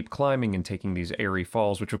with steep climbing and taking these airy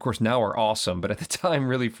falls, which of course now are awesome, but at the time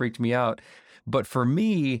really freaked me out. But for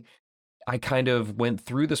me, I kind of went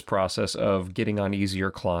through this process of getting on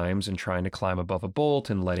easier climbs and trying to climb above a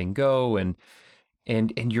bolt and letting go.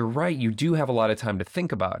 And you're right, you do have a lot of time to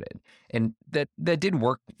think about it. And that did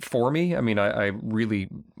work for me. I mean, I really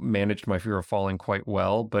managed my fear of falling quite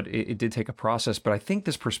well, but it did take a process. But I think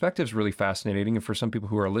this perspective is really fascinating. And for some people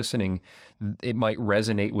who are listening, it might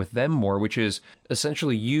resonate with them more, which is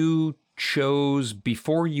essentially you chose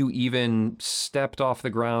before you even stepped off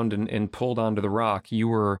the ground and pulled onto the rock, you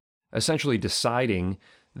were essentially deciding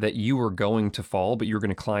that you were going to fall, but you're going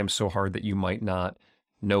to climb so hard that you might not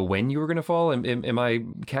know when you were going to fall. Am I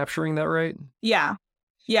capturing that right? Yeah.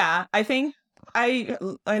 Yeah. I think I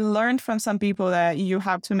learned from some people that you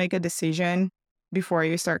have to make a decision before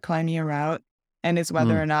you start climbing a route, and it's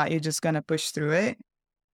whether or not you're just going to push through it.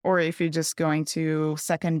 or if you're just going to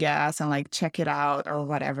second guess and like check it out or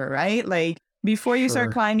whatever, right? Like before you start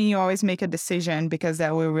Sure. climbing, you always make a decision because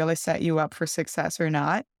that will really set you up for success or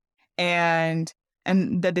not. And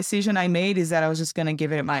the decision I made is that I was just going to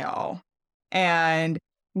give it my all. And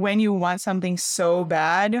when you want something so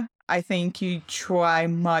bad, I think you try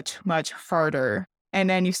much, much harder. And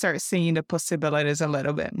then you start seeing the possibilities a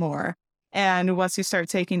little bit more. And once you start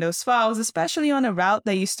taking those falls, especially on a route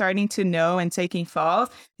that you're starting to know and taking falls,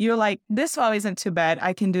 you're like, this fall isn't too bad.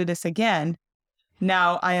 I can do this again.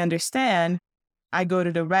 Now I understand. I go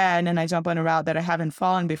to the red and I jump on a route that I haven't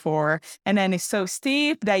fallen before. And then it's so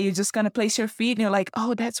steep that you're just going to place your feet and you're like,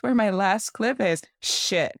 oh, that's where my last cliff is.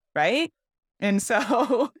 Shit. Right. And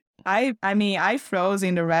so I froze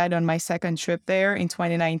in the red on my second trip there in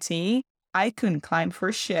 2019. I couldn't climb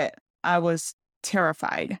for shit. I was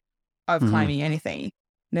terrified of climbing anything.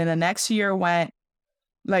 Then the next year went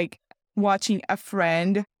like watching a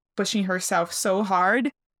friend pushing herself so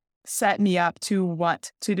hard set me up to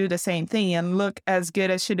want to do the same thing and look as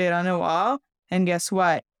good as she did on the wall. And guess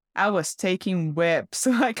what? I was taking whips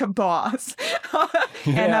like a boss.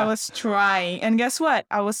 And I was trying. And guess what?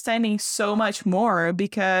 I was standing so much more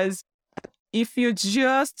because if you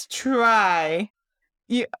just try,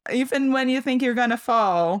 even when you think you're going to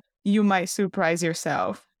fall, you might surprise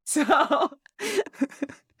yourself. So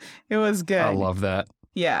it was good. I love that.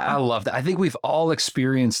 Yeah. I love that. I think we've all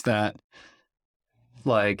experienced that.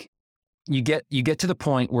 Like you get to the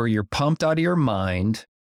point where you're pumped out of your mind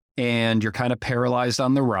and you're kind of paralyzed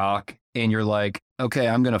on the rock and you're like, okay,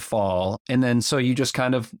 I'm going to fall. And then so you just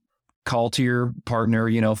kind of call to your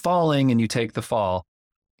partner, falling, and you take the fall.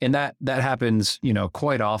 And that happens,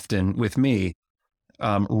 quite often with me.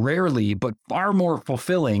 Rarely, but far more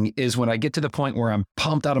fulfilling is when I get to the point where I'm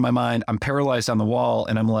pumped out of my mind, I'm paralyzed on the wall,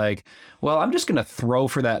 and I'm like, well, I'm just going to throw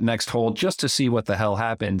for that next hold just to see what the hell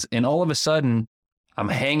happens. And all of a sudden, I'm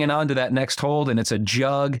hanging on to that next hold, and it's a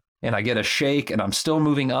jug, and I get a shake, and I'm still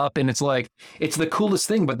moving up, and it's like, it's the coolest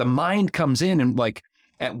thing, but the mind comes in, and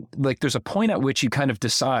there's a point at which you kind of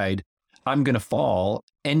decide, I'm going to fall,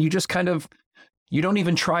 and you just kind of, you don't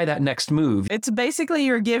even try that next move. It's basically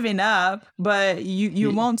you're giving up, but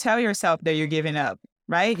you won't tell yourself that you're giving up,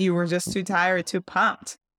 right? You were just too tired, too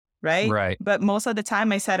pumped, right? Right. But most of the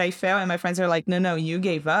time I said I failed, and my friends are like, no, you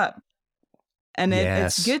gave up. And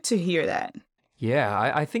it's good to hear that.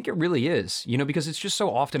 Yeah, I think it really is, because it's just so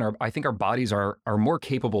often I think our bodies are more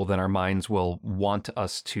capable than our minds will want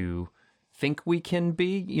us to think we can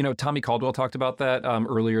be. Tommy Caldwell talked about that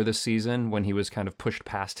earlier this season when he was kind of pushed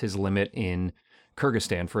past his limit in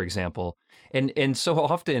Kyrgyzstan, for example. And so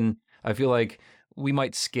often I feel like we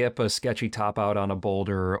might skip a sketchy top out on a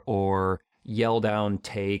boulder or yell down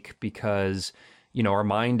take because, our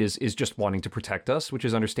mind is just wanting to protect us, which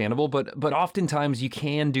is understandable. But oftentimes you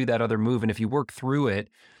can do that other move. And if you work through it,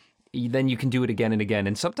 then you can do it again and again.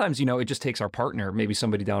 And sometimes, it just takes our partner, maybe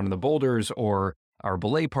somebody down in the boulders or our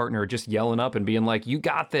belay partner just yelling up and being like, you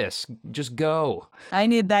got this, just go. I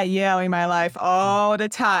need that yell in my life all the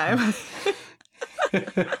time.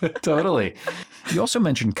 Totally. You also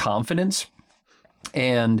mentioned confidence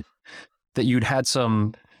and that you'd had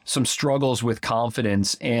some struggles with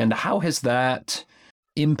confidence. And how has that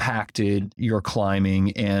impacted your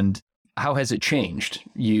climbing and how has it changed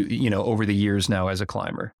over the years now as a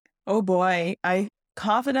climber? Oh boy.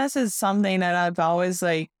 Confidence is something that I've always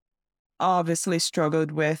obviously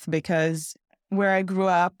struggled with because where I grew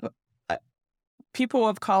up, people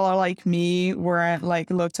of color like me weren't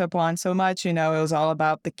looked upon so much. It was all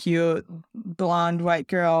about the cute blonde white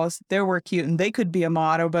girls. They were cute and they could be a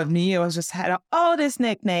model, but me, it was just had all these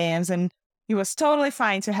nicknames, and it was totally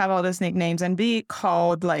fine to have all those nicknames and be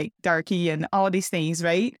called darky and all these things,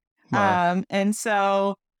 right? Wow. And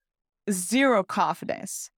so zero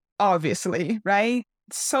confidence, obviously, right?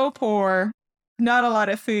 So poor, not a lot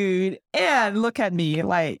of food, and look at me,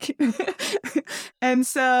 and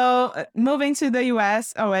so moving to the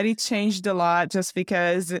US already changed a lot just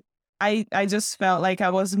because I just felt like I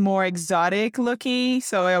was more exotic looking,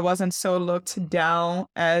 so I wasn't so looked down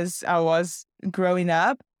as I was growing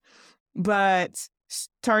up. But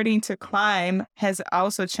starting to climb has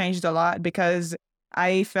also changed a lot because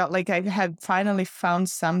I felt like I had finally found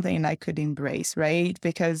something I could embrace, right?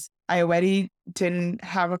 Because I already didn't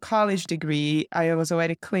have a college degree. I was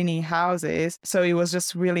already cleaning houses. So it was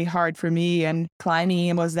just really hard for me. And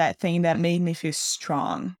climbing was that thing that made me feel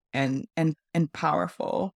strong and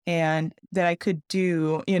powerful and that I could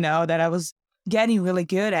do, that I was getting really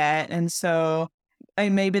good at. And so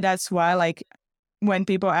maybe that's why, when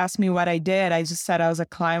people ask me what I did, I just said I was a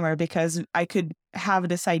climber because I could have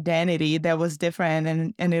this identity that was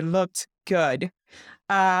different and it looked good.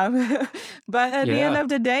 Um, but at the end Yeah. of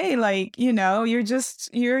the day, like,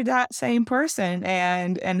 you're that same person,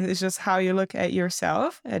 and it's just how you look at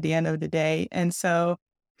yourself at the end of the day. And so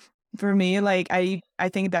for me, like, I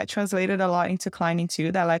think that translated a lot into climbing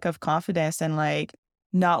too, that lack of confidence and like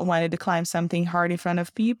not wanting to climb something hard in front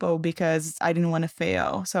of people because I didn't want to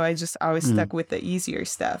fail. So I just always Mm. stuck with the easier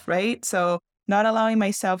stuff, right? So not allowing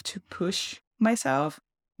myself to push myself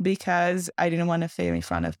because I didn't want to fail in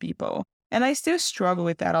front of people. And I still struggle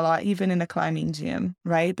with that a lot, even in the climbing gym,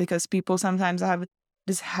 right? Because people sometimes have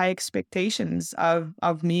this high expectations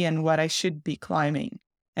of me and what I should be climbing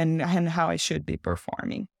and how I should be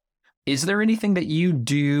performing. Is there anything that you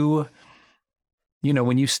do,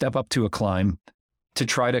 when you step up to a climb to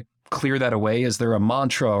try to clear that away? Is there a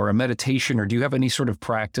mantra or a meditation, or do you have any sort of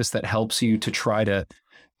practice that helps you to try to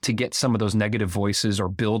get some of those negative voices or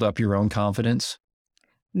build up your own confidence?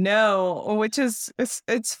 No, which is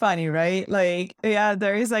it's funny, right? Like, yeah,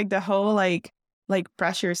 there is like the whole like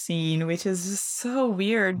pressure scene, which is just so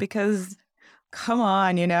weird because come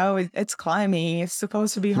on, it's climbing. It's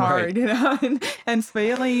supposed to be Right. hard, and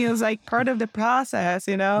failing is like part of the process.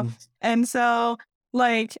 Mm. And so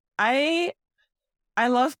like I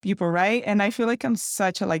love people, right? And I feel like I'm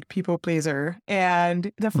such a like people pleaser.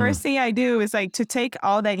 And the first thing I do is like to take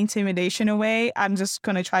all that intimidation away, I'm just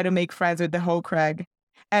gonna try to make friends with the whole crowd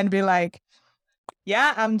and be like,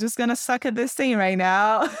 yeah, I'm just gonna suck at this thing right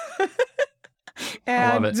now. I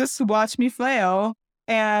love And it. just watch me flail.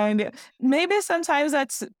 And maybe sometimes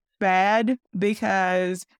that's bad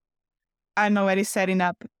because I'm already setting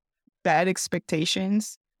up bad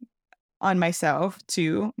expectations on myself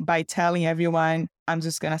too by telling everyone I'm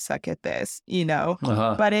just gonna suck at this.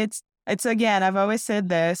 Uh-huh. But it's again, I've always said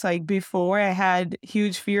this, like before I had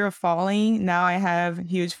huge fear of falling, now I have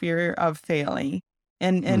huge fear of failing.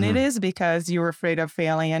 And it Mm-hmm. is because you're afraid of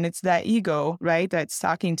failing, and it's that ego, right? That's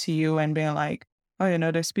talking to you and being like, oh,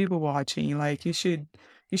 there's people watching. Like you should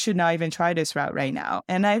not even try this route right now.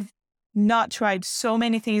 And I've not tried so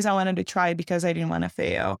many things I wanted to try because I didn't want to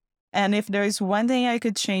fail. And if there's one thing I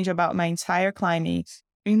could change about my entire climbing,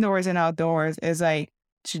 indoors and outdoors, is like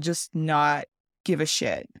to just not give a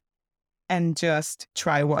shit and just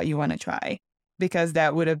try what you want to try, because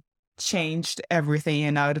that would have changed everything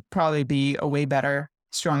and I would probably be a way better,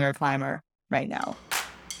 stronger climber right now.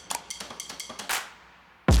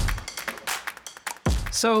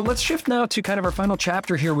 So let's shift now to kind of our final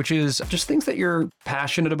chapter here, which is just things that you're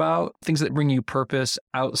passionate about, things that bring you purpose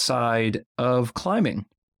outside of climbing.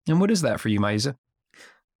 And what is that for you, Maiza?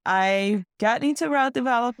 I got into route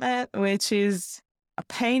development, which is a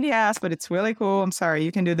pain in the ass, but it's really cool. I'm sorry,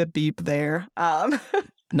 you can do the beep there.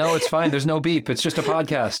 No, it's fine. There's no beep. It's just a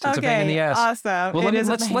podcast. It's a pain in the ass. Awesome. Well, It is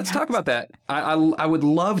a let's pain in let's the talk ass. about that. I would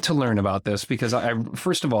love to learn about this because I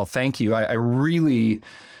first of all, thank you. I really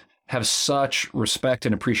have such respect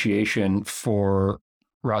and appreciation for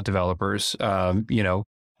route developers.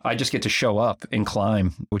 I just get to show up and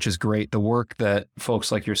climb, which is great. The work that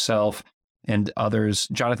folks like yourself and others,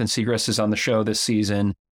 Jonathan Segrist is on the show this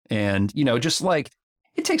season, and just like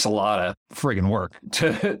it takes a lot of friggin' work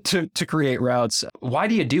to create routes. Why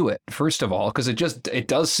do you do it? First of all, because it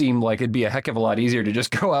does seem like it'd be a heck of a lot easier to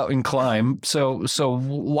just go out and climb. So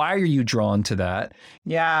why are you drawn to that?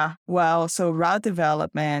 Yeah. Well, so route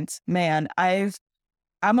development, man,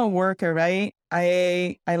 I'm a worker, right?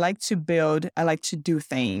 I like to build, I like to do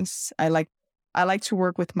things. I like to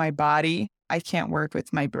work with my body. I can't work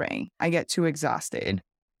with my brain. I get too exhausted.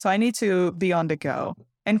 So I need to be on the go.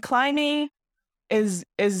 And climbing is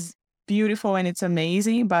beautiful and it's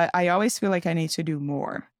amazing, but I always feel like I need to do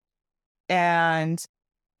more. And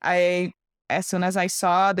as soon as I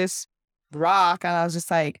saw this rock, and I was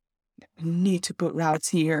just like, need to put routes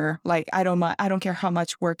here. Like, I don't care how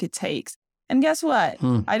much work it takes. And guess what?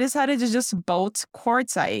 Hmm. I decided to just bolt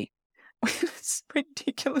quartzite. It's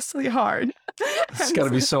ridiculously hard. It's got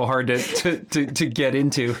to be so hard to get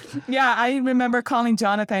into. Yeah, I remember calling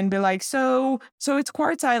Jonathan and be like, so it's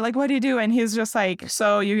quartzite. Like, what do you do? And he's just like,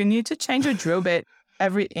 so you need to change your drill bit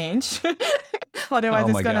every inch. Otherwise, Oh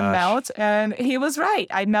it's my going to gosh. melt. And he was right.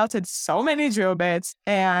 I melted so many drill bits.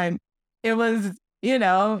 And it was,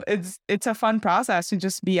 it's a fun process to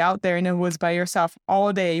just be out there in the woods by yourself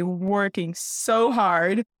all day, working so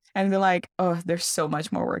hard and be like, oh, there's so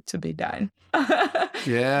much more work to be done.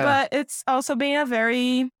 Yeah. But it's also been a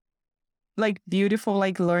very like beautiful,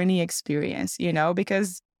 like learning experience,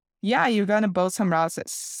 because yeah, you're going to build some routes that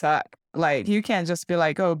suck. Like, you can't just be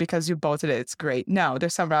like, oh, because you bolted it, it's great. No,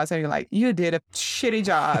 there's some routes that you're like, you did a shitty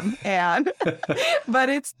job. And, but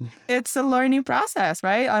it's a learning process,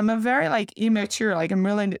 right? I'm a very like immature, like I'm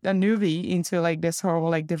really a newbie into like this whole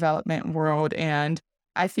like development world. And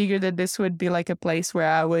I figured that this would be like a place where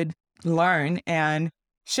I would learn. And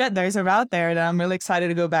shit, there's a route there that I'm really excited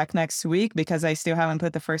to go back next week because I still haven't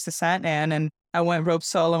put the first ascent in. And I went rope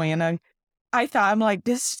soloing and I thought, I'm like,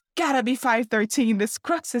 this gotta be 513. This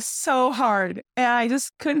crux is so hard. And I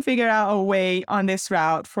just couldn't figure out a way on this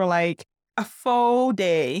route for like a full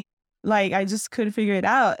day. Like, I just couldn't figure it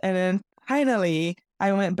out. And then finally,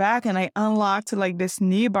 I went back and I unlocked like this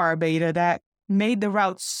knee bar beta that made the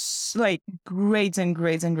route like grades and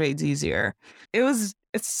grades and grades easier. It's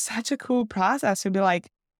such a cool process to be like,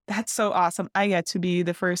 that's so awesome. I get to be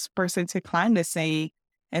the first person to climb this thing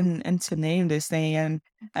and to name this thing.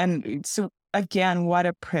 And so again, what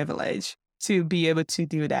a privilege to be able to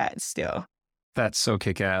do that still. That's so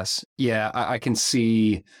kick-ass. Yeah, I can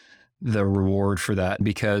see the reward for that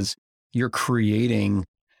because you're creating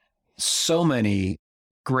so many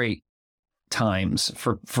great times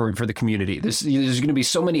for the community. There's going to be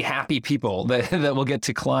so many happy people that will get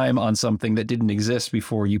to climb on something that didn't exist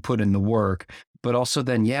before you put in the work. But also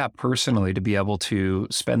then, yeah, personally to be able to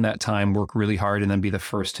spend that time, work really hard, and then be the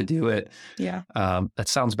first to do it. Yeah. That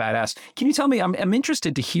sounds badass. Can you tell me, I'm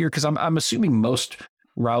interested to hear, because I'm assuming most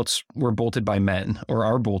routes were bolted by men or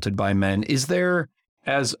are bolted by men. Is there,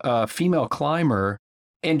 as a female climber,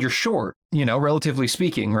 and you're short, relatively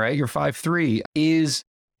speaking, right? You're 5'3". Is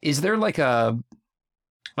there like a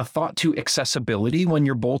thought to accessibility when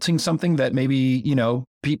you're bolting something that maybe,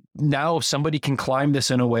 now somebody can climb this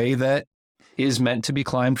in a way that is meant to be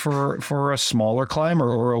climbed for a smaller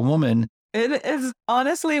climber or a woman? It is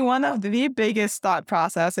honestly one of the biggest thought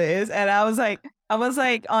processes. And I was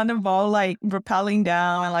like on the ball, like rappelling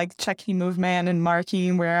down and like checking movement and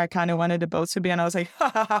marking where I kind of wanted the boat to be. And I was like,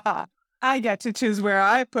 ha ha ha ha, I get to choose where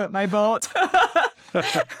I put my boat.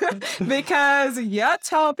 Because you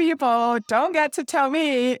tell people don't get to tell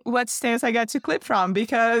me what stance I get to clip from,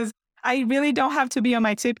 because I really don't have to be on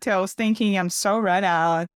my tiptoes thinking I'm so run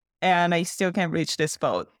out and I still can't reach this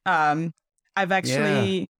boat. I've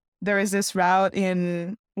actually, there is this route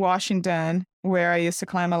in Washington where I used to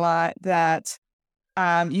climb a lot that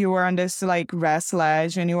you were on this like rest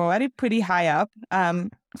ledge and you were already pretty high up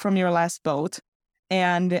from your last boat.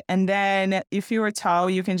 And then if you were tall,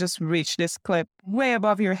 you can just reach this clip way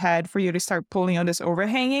above your head for you to start pulling on this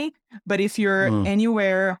overhanging. But if you're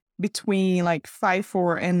anywhere between like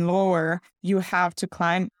 5'4" and lower, you have to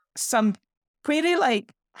climb some pretty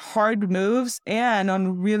like hard moves and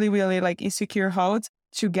on really, really like insecure holds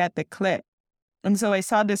to get the clip. And so I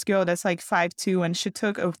saw this girl that's like 5'2" and she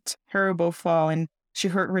took a terrible fall and she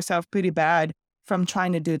hurt herself pretty bad from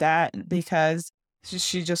trying to do that because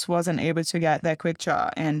she just wasn't able to get that quick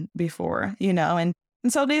draw and before, and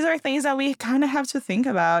so these are things that we kind of have to think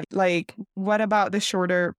about. Like, what about the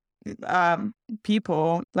shorter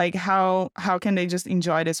people? Like, how can they just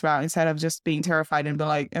enjoy this route instead of just being terrified and be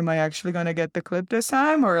like, am I actually going to get the clip this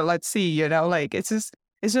time? Or let's see, like it's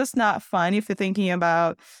just not fun if you're thinking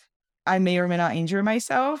about, I may or may not injure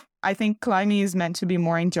myself. I think climbing is meant to be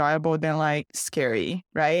more enjoyable than like scary,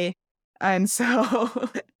 right? And so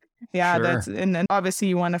yeah, Sure. and then obviously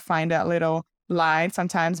you want to find that little line.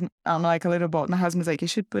 Sometimes I'm like a little boat. My husband's like, you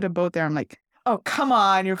should put a boat there. I'm like, oh, come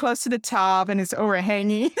on, you're close to the top and it's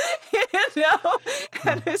overhanging,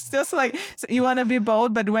 And it's just like, so you want to be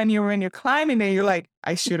bold, but when you're climbing there, you're like,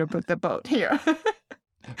 I should have put the boat here.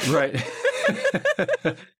 Right.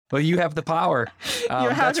 Well, you have the power.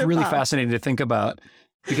 That's really fascinating to think about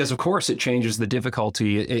because, of course, it changes the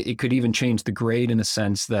difficulty. It could even change the grade in a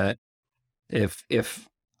sense that if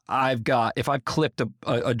I've clipped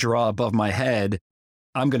a draw above my head,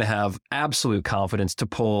 I'm going to have absolute confidence to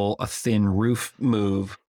pull a thin roof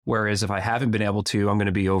move. Whereas if I haven't been able to, I'm going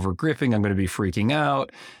to be over gripping. I'm going to be freaking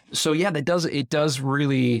out. So yeah, it does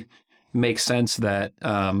really make sense that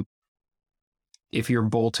if you're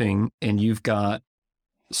bolting and you've got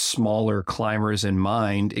smaller climbers in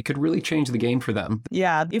mind, it could really change the game for them.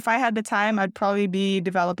 Yeah. If I had the time, I'd probably be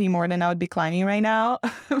developing more than I would be climbing right now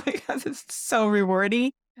because it's so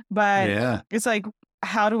rewarding. But it's like,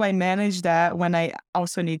 how do I manage that when I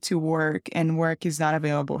also need to work and work is not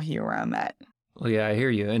available here where I'm at? Well, yeah, I hear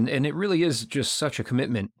you. And it really is just such a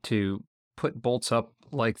commitment to put bolts up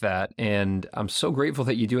like that. And I'm so grateful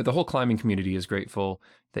that you do it. The whole climbing community is grateful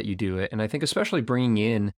that you do it. And I think especially bringing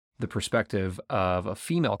in the perspective of a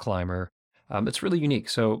female climber, it's really unique.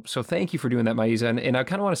 So thank you for doing that, Maiza. And I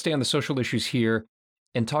kind of want to stay on the social issues here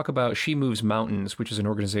and talk about She Moves Mountains, which is an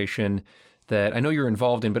organization that I know you're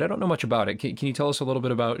involved in, but I don't know much about it. Can you tell us a little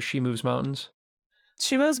bit about She Moves Mountains?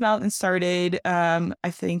 She Moves Mountains started, I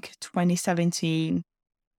think, 2017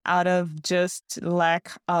 out of just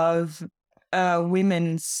lack of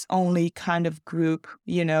women's only kind of group,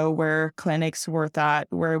 where clinics were that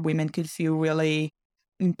where women could feel really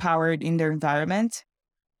empowered in their environment,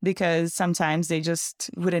 because sometimes they just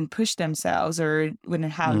wouldn't push themselves or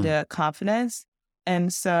wouldn't have the confidence.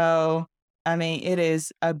 And so, I mean, it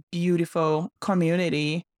is a beautiful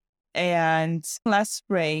community. And last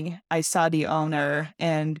spring, I saw the owner,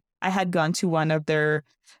 and I had gone to one of their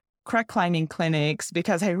crack climbing clinics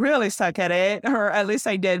because I really suck at it, or at least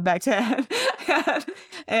I did back then.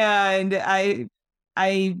 And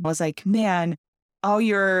I was like, man, all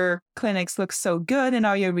your clinics look so good and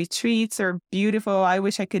all your retreats are beautiful. I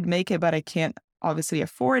wish I could make it, but I can't obviously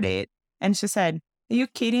afford it. And she said, are you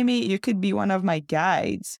kidding me? You could be one of my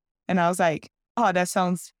guides. And I was like, oh, that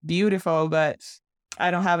sounds beautiful, but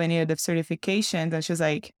I don't have any of the certifications. And she's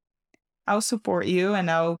like, I'll support you and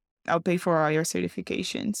I'll pay for all your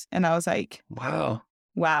certifications. And I was like, wow.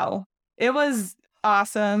 It was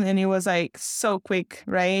awesome. And it was like so quick,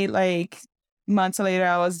 right? Like months later,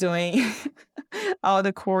 I was doing all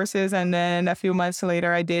the courses. And then a few months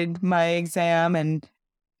later, I did my exam and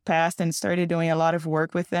passed and started doing a lot of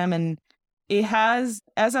work with them. And it has,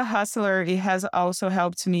 as a hustler, it has also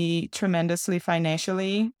helped me tremendously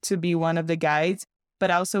financially to be one of the guides,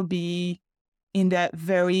 but also be in that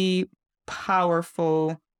very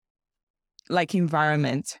powerful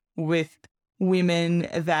environment with women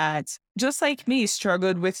that, just like me,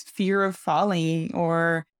 struggled with fear of falling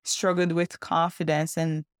or struggled with confidence.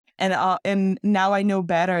 And now I know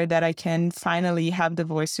better that I can finally have the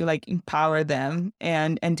voice to empower them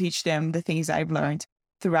and teach them the things I've learned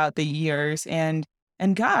throughout the years. And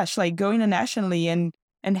gosh, go internationally and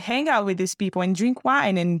hang out with these people and drink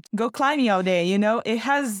wine and go climbing all day. It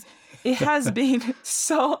has been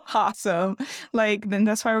so awesome. Then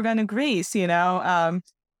that's why we're going to Greece,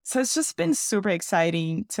 So it's just been super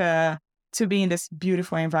exciting to be in this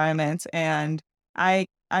beautiful environment. And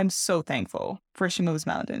I'm so thankful for She Moves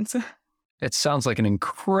Mountains. It sounds like an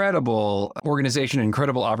incredible organization, an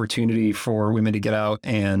incredible opportunity for women to get out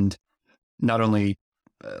and not only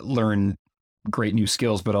learn great new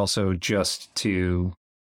skills, but also just to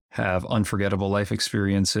have unforgettable life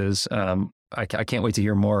experiences. I can't wait to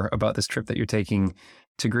hear more about this trip that you're taking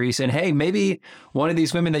to Greece. And hey, maybe one of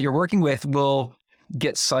these women that you're working with will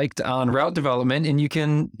get psyched on route development, and you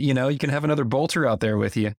can have another bolter out there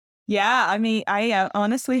with you. Yeah, I mean, I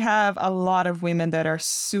honestly have a lot of women that are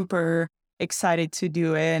super excited to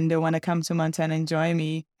do it and they want to come to Montana and join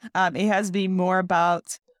me. It has been more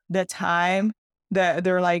about the time that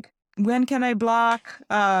they're like, when can I block?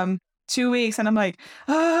 2 weeks. And I'm like,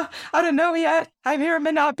 I don't know yet. I may or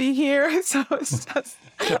may not be here. So it's just,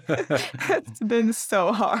 it's been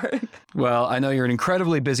so hard. Well, I know you're an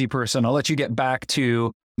incredibly busy person. I'll let you get back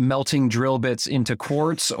to melting drill bits into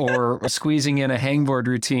quartz or squeezing in a hangboard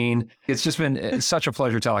routine. It's just been such a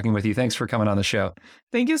pleasure talking with you. Thanks for coming on the show.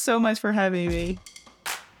 Thank you so much for having me.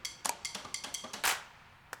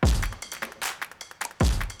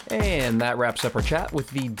 And that wraps up our chat with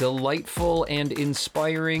the delightful and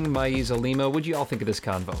inspiring Maiza Lima. What'd you all think of this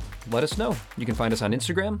convo? Let us know. You can find us on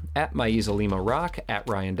Instagram at Maiza Lima Rock, at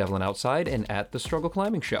Ryan Devlin Outside, and at The Struggle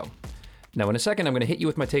Climbing Show. Now, in a second, I'm going to hit you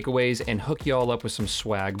with my takeaways and hook you all up with some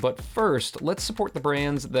swag. But first, let's support the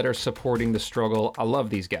brands that are supporting the struggle. I love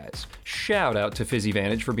these guys. Shout out to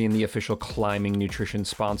PhysiVantage for being the official climbing nutrition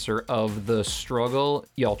sponsor of the struggle.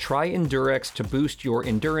 Y'all try Endurex to boost your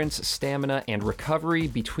endurance, stamina, and recovery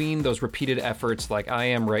between those repeated efforts like I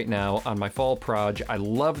am right now on my fall proj. I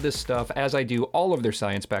love this stuff, as I do all of their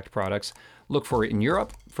science-backed products. Look for it in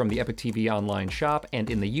Europe from the Epic TV online shop, and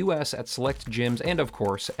in the US at select gyms, and of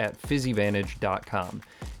course at physivantage.com.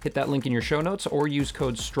 Hit that link in your show notes or use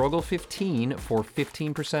code STRUGGLE15 for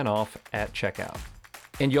 15% off at checkout.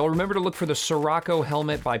 And y'all remember to look for the Sirocco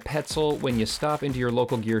helmet by Petzl when you stop into your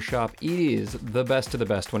local gear shop. It is the best of the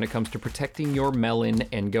best when it comes to protecting your melon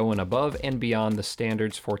and going above and beyond the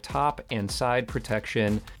standards for top and side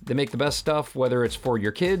protection. They make the best stuff, whether it's for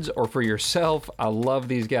your kids or for yourself. I love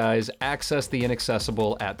these guys. Access the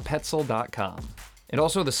inaccessible at petzl.com. And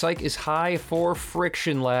also, the psych is high for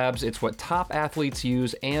Friction Labs. It's what top athletes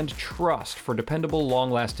use and trust for dependable,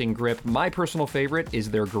 long-lasting grip. My personal favorite is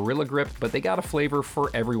their Gorilla Grip, but they got a flavor for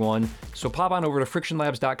everyone. So pop on over to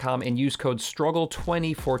frictionlabs.com and use code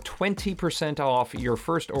STRUGGLE20 for 20% off your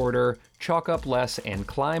first order. Chalk up less and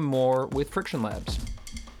climb more with Friction Labs.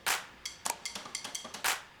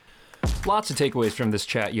 Lots of takeaways from this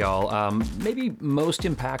chat, y'all. Maybe most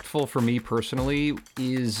impactful for me personally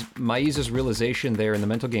is Maiza's realization there in the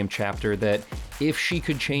mental game chapter that if she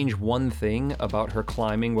could change one thing about her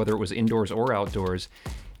climbing, whether it was indoors or outdoors,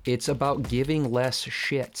 it's about giving less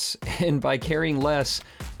shits. And by caring less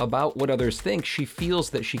about what others think, she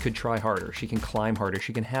feels that she could try harder, she can climb harder,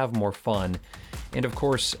 she can have more fun. And of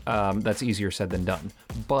course, that's easier said than done.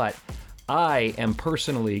 But I am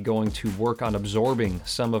personally going to work on absorbing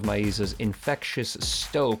some of Maiza's infectious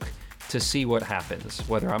stoke to see what happens,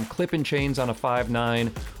 whether I'm clipping chains on a 5.9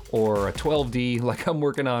 or a 12D like I'm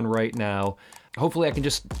working on right now. Hopefully I can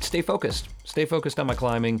just stay focused on my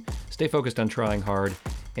climbing, stay focused on trying hard,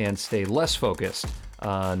 and stay less focused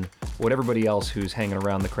on what everybody else who's hanging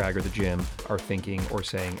around the crag or the gym are thinking or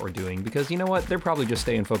saying or doing, because you know what? They're probably just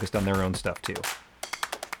staying focused on their own stuff too.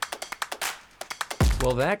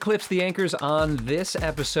 Well, that clips the anchors on this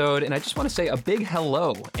episode, and I just want to say a big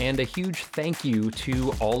hello and a huge thank you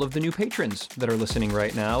to all of the new patrons that are listening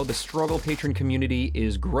right now. The Struggle patron community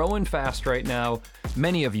is growing fast right now.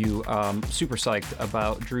 Many of you super psyched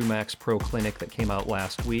about Drew Mack's Pro Clinic that came out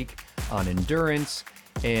last week on endurance,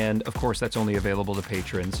 and of course that's only available to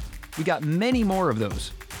patrons. We got many more of those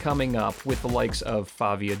coming up with the likes of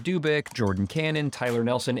Favia Dubik, Jordan Cannon, Tyler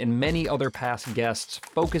Nelson, and many other past guests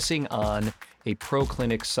focusing on a Pro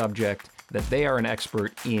Clinic subject that they are an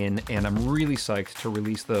expert in, and I'm really psyched to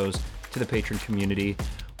release those to the patron community.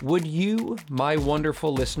 Would you, my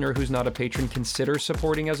wonderful listener who's not a patron, consider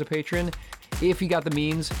supporting as a patron? If you got the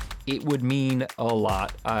means, it would mean a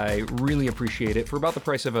lot. I really appreciate it. For about the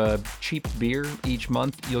price of a cheap beer each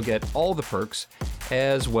month, you'll get all the perks,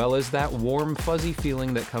 as well as that warm, fuzzy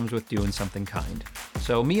feeling that comes with doing something kind.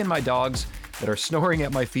 So me and my dogs that are snoring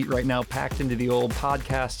at my feet right now, packed into the old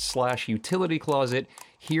podcast/utility closet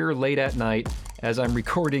here late at night as I'm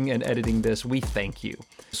recording and editing this, we thank you.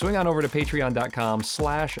 Swing on over to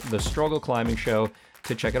patreon.com/The Struggle Climbing Show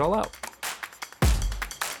to check it all out.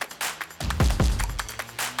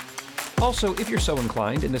 Also, if you're so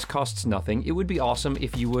inclined, and this costs nothing, it would be awesome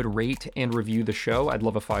if you would rate and review the show. I'd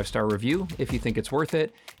love a 5-star review if you think it's worth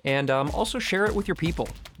it. And also share it with your people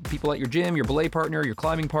at your gym, your belay partner, your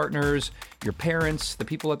climbing partners, your parents, the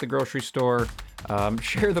people at the grocery store.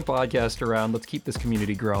 Share the podcast around. Let's keep this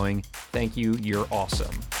community growing. Thank you. You're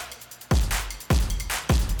awesome.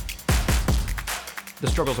 The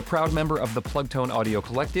Struggle is a proud member of the Plugtone Audio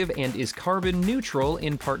Collective and is carbon neutral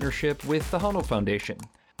in partnership with the Hono Foundation.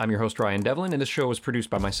 I'm your host, Ryan Devlin, and this show was produced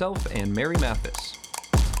by myself and Mary Mathis.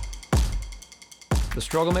 The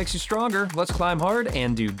struggle makes you stronger. Let's climb hard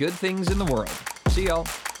and do good things in the world. See y'all.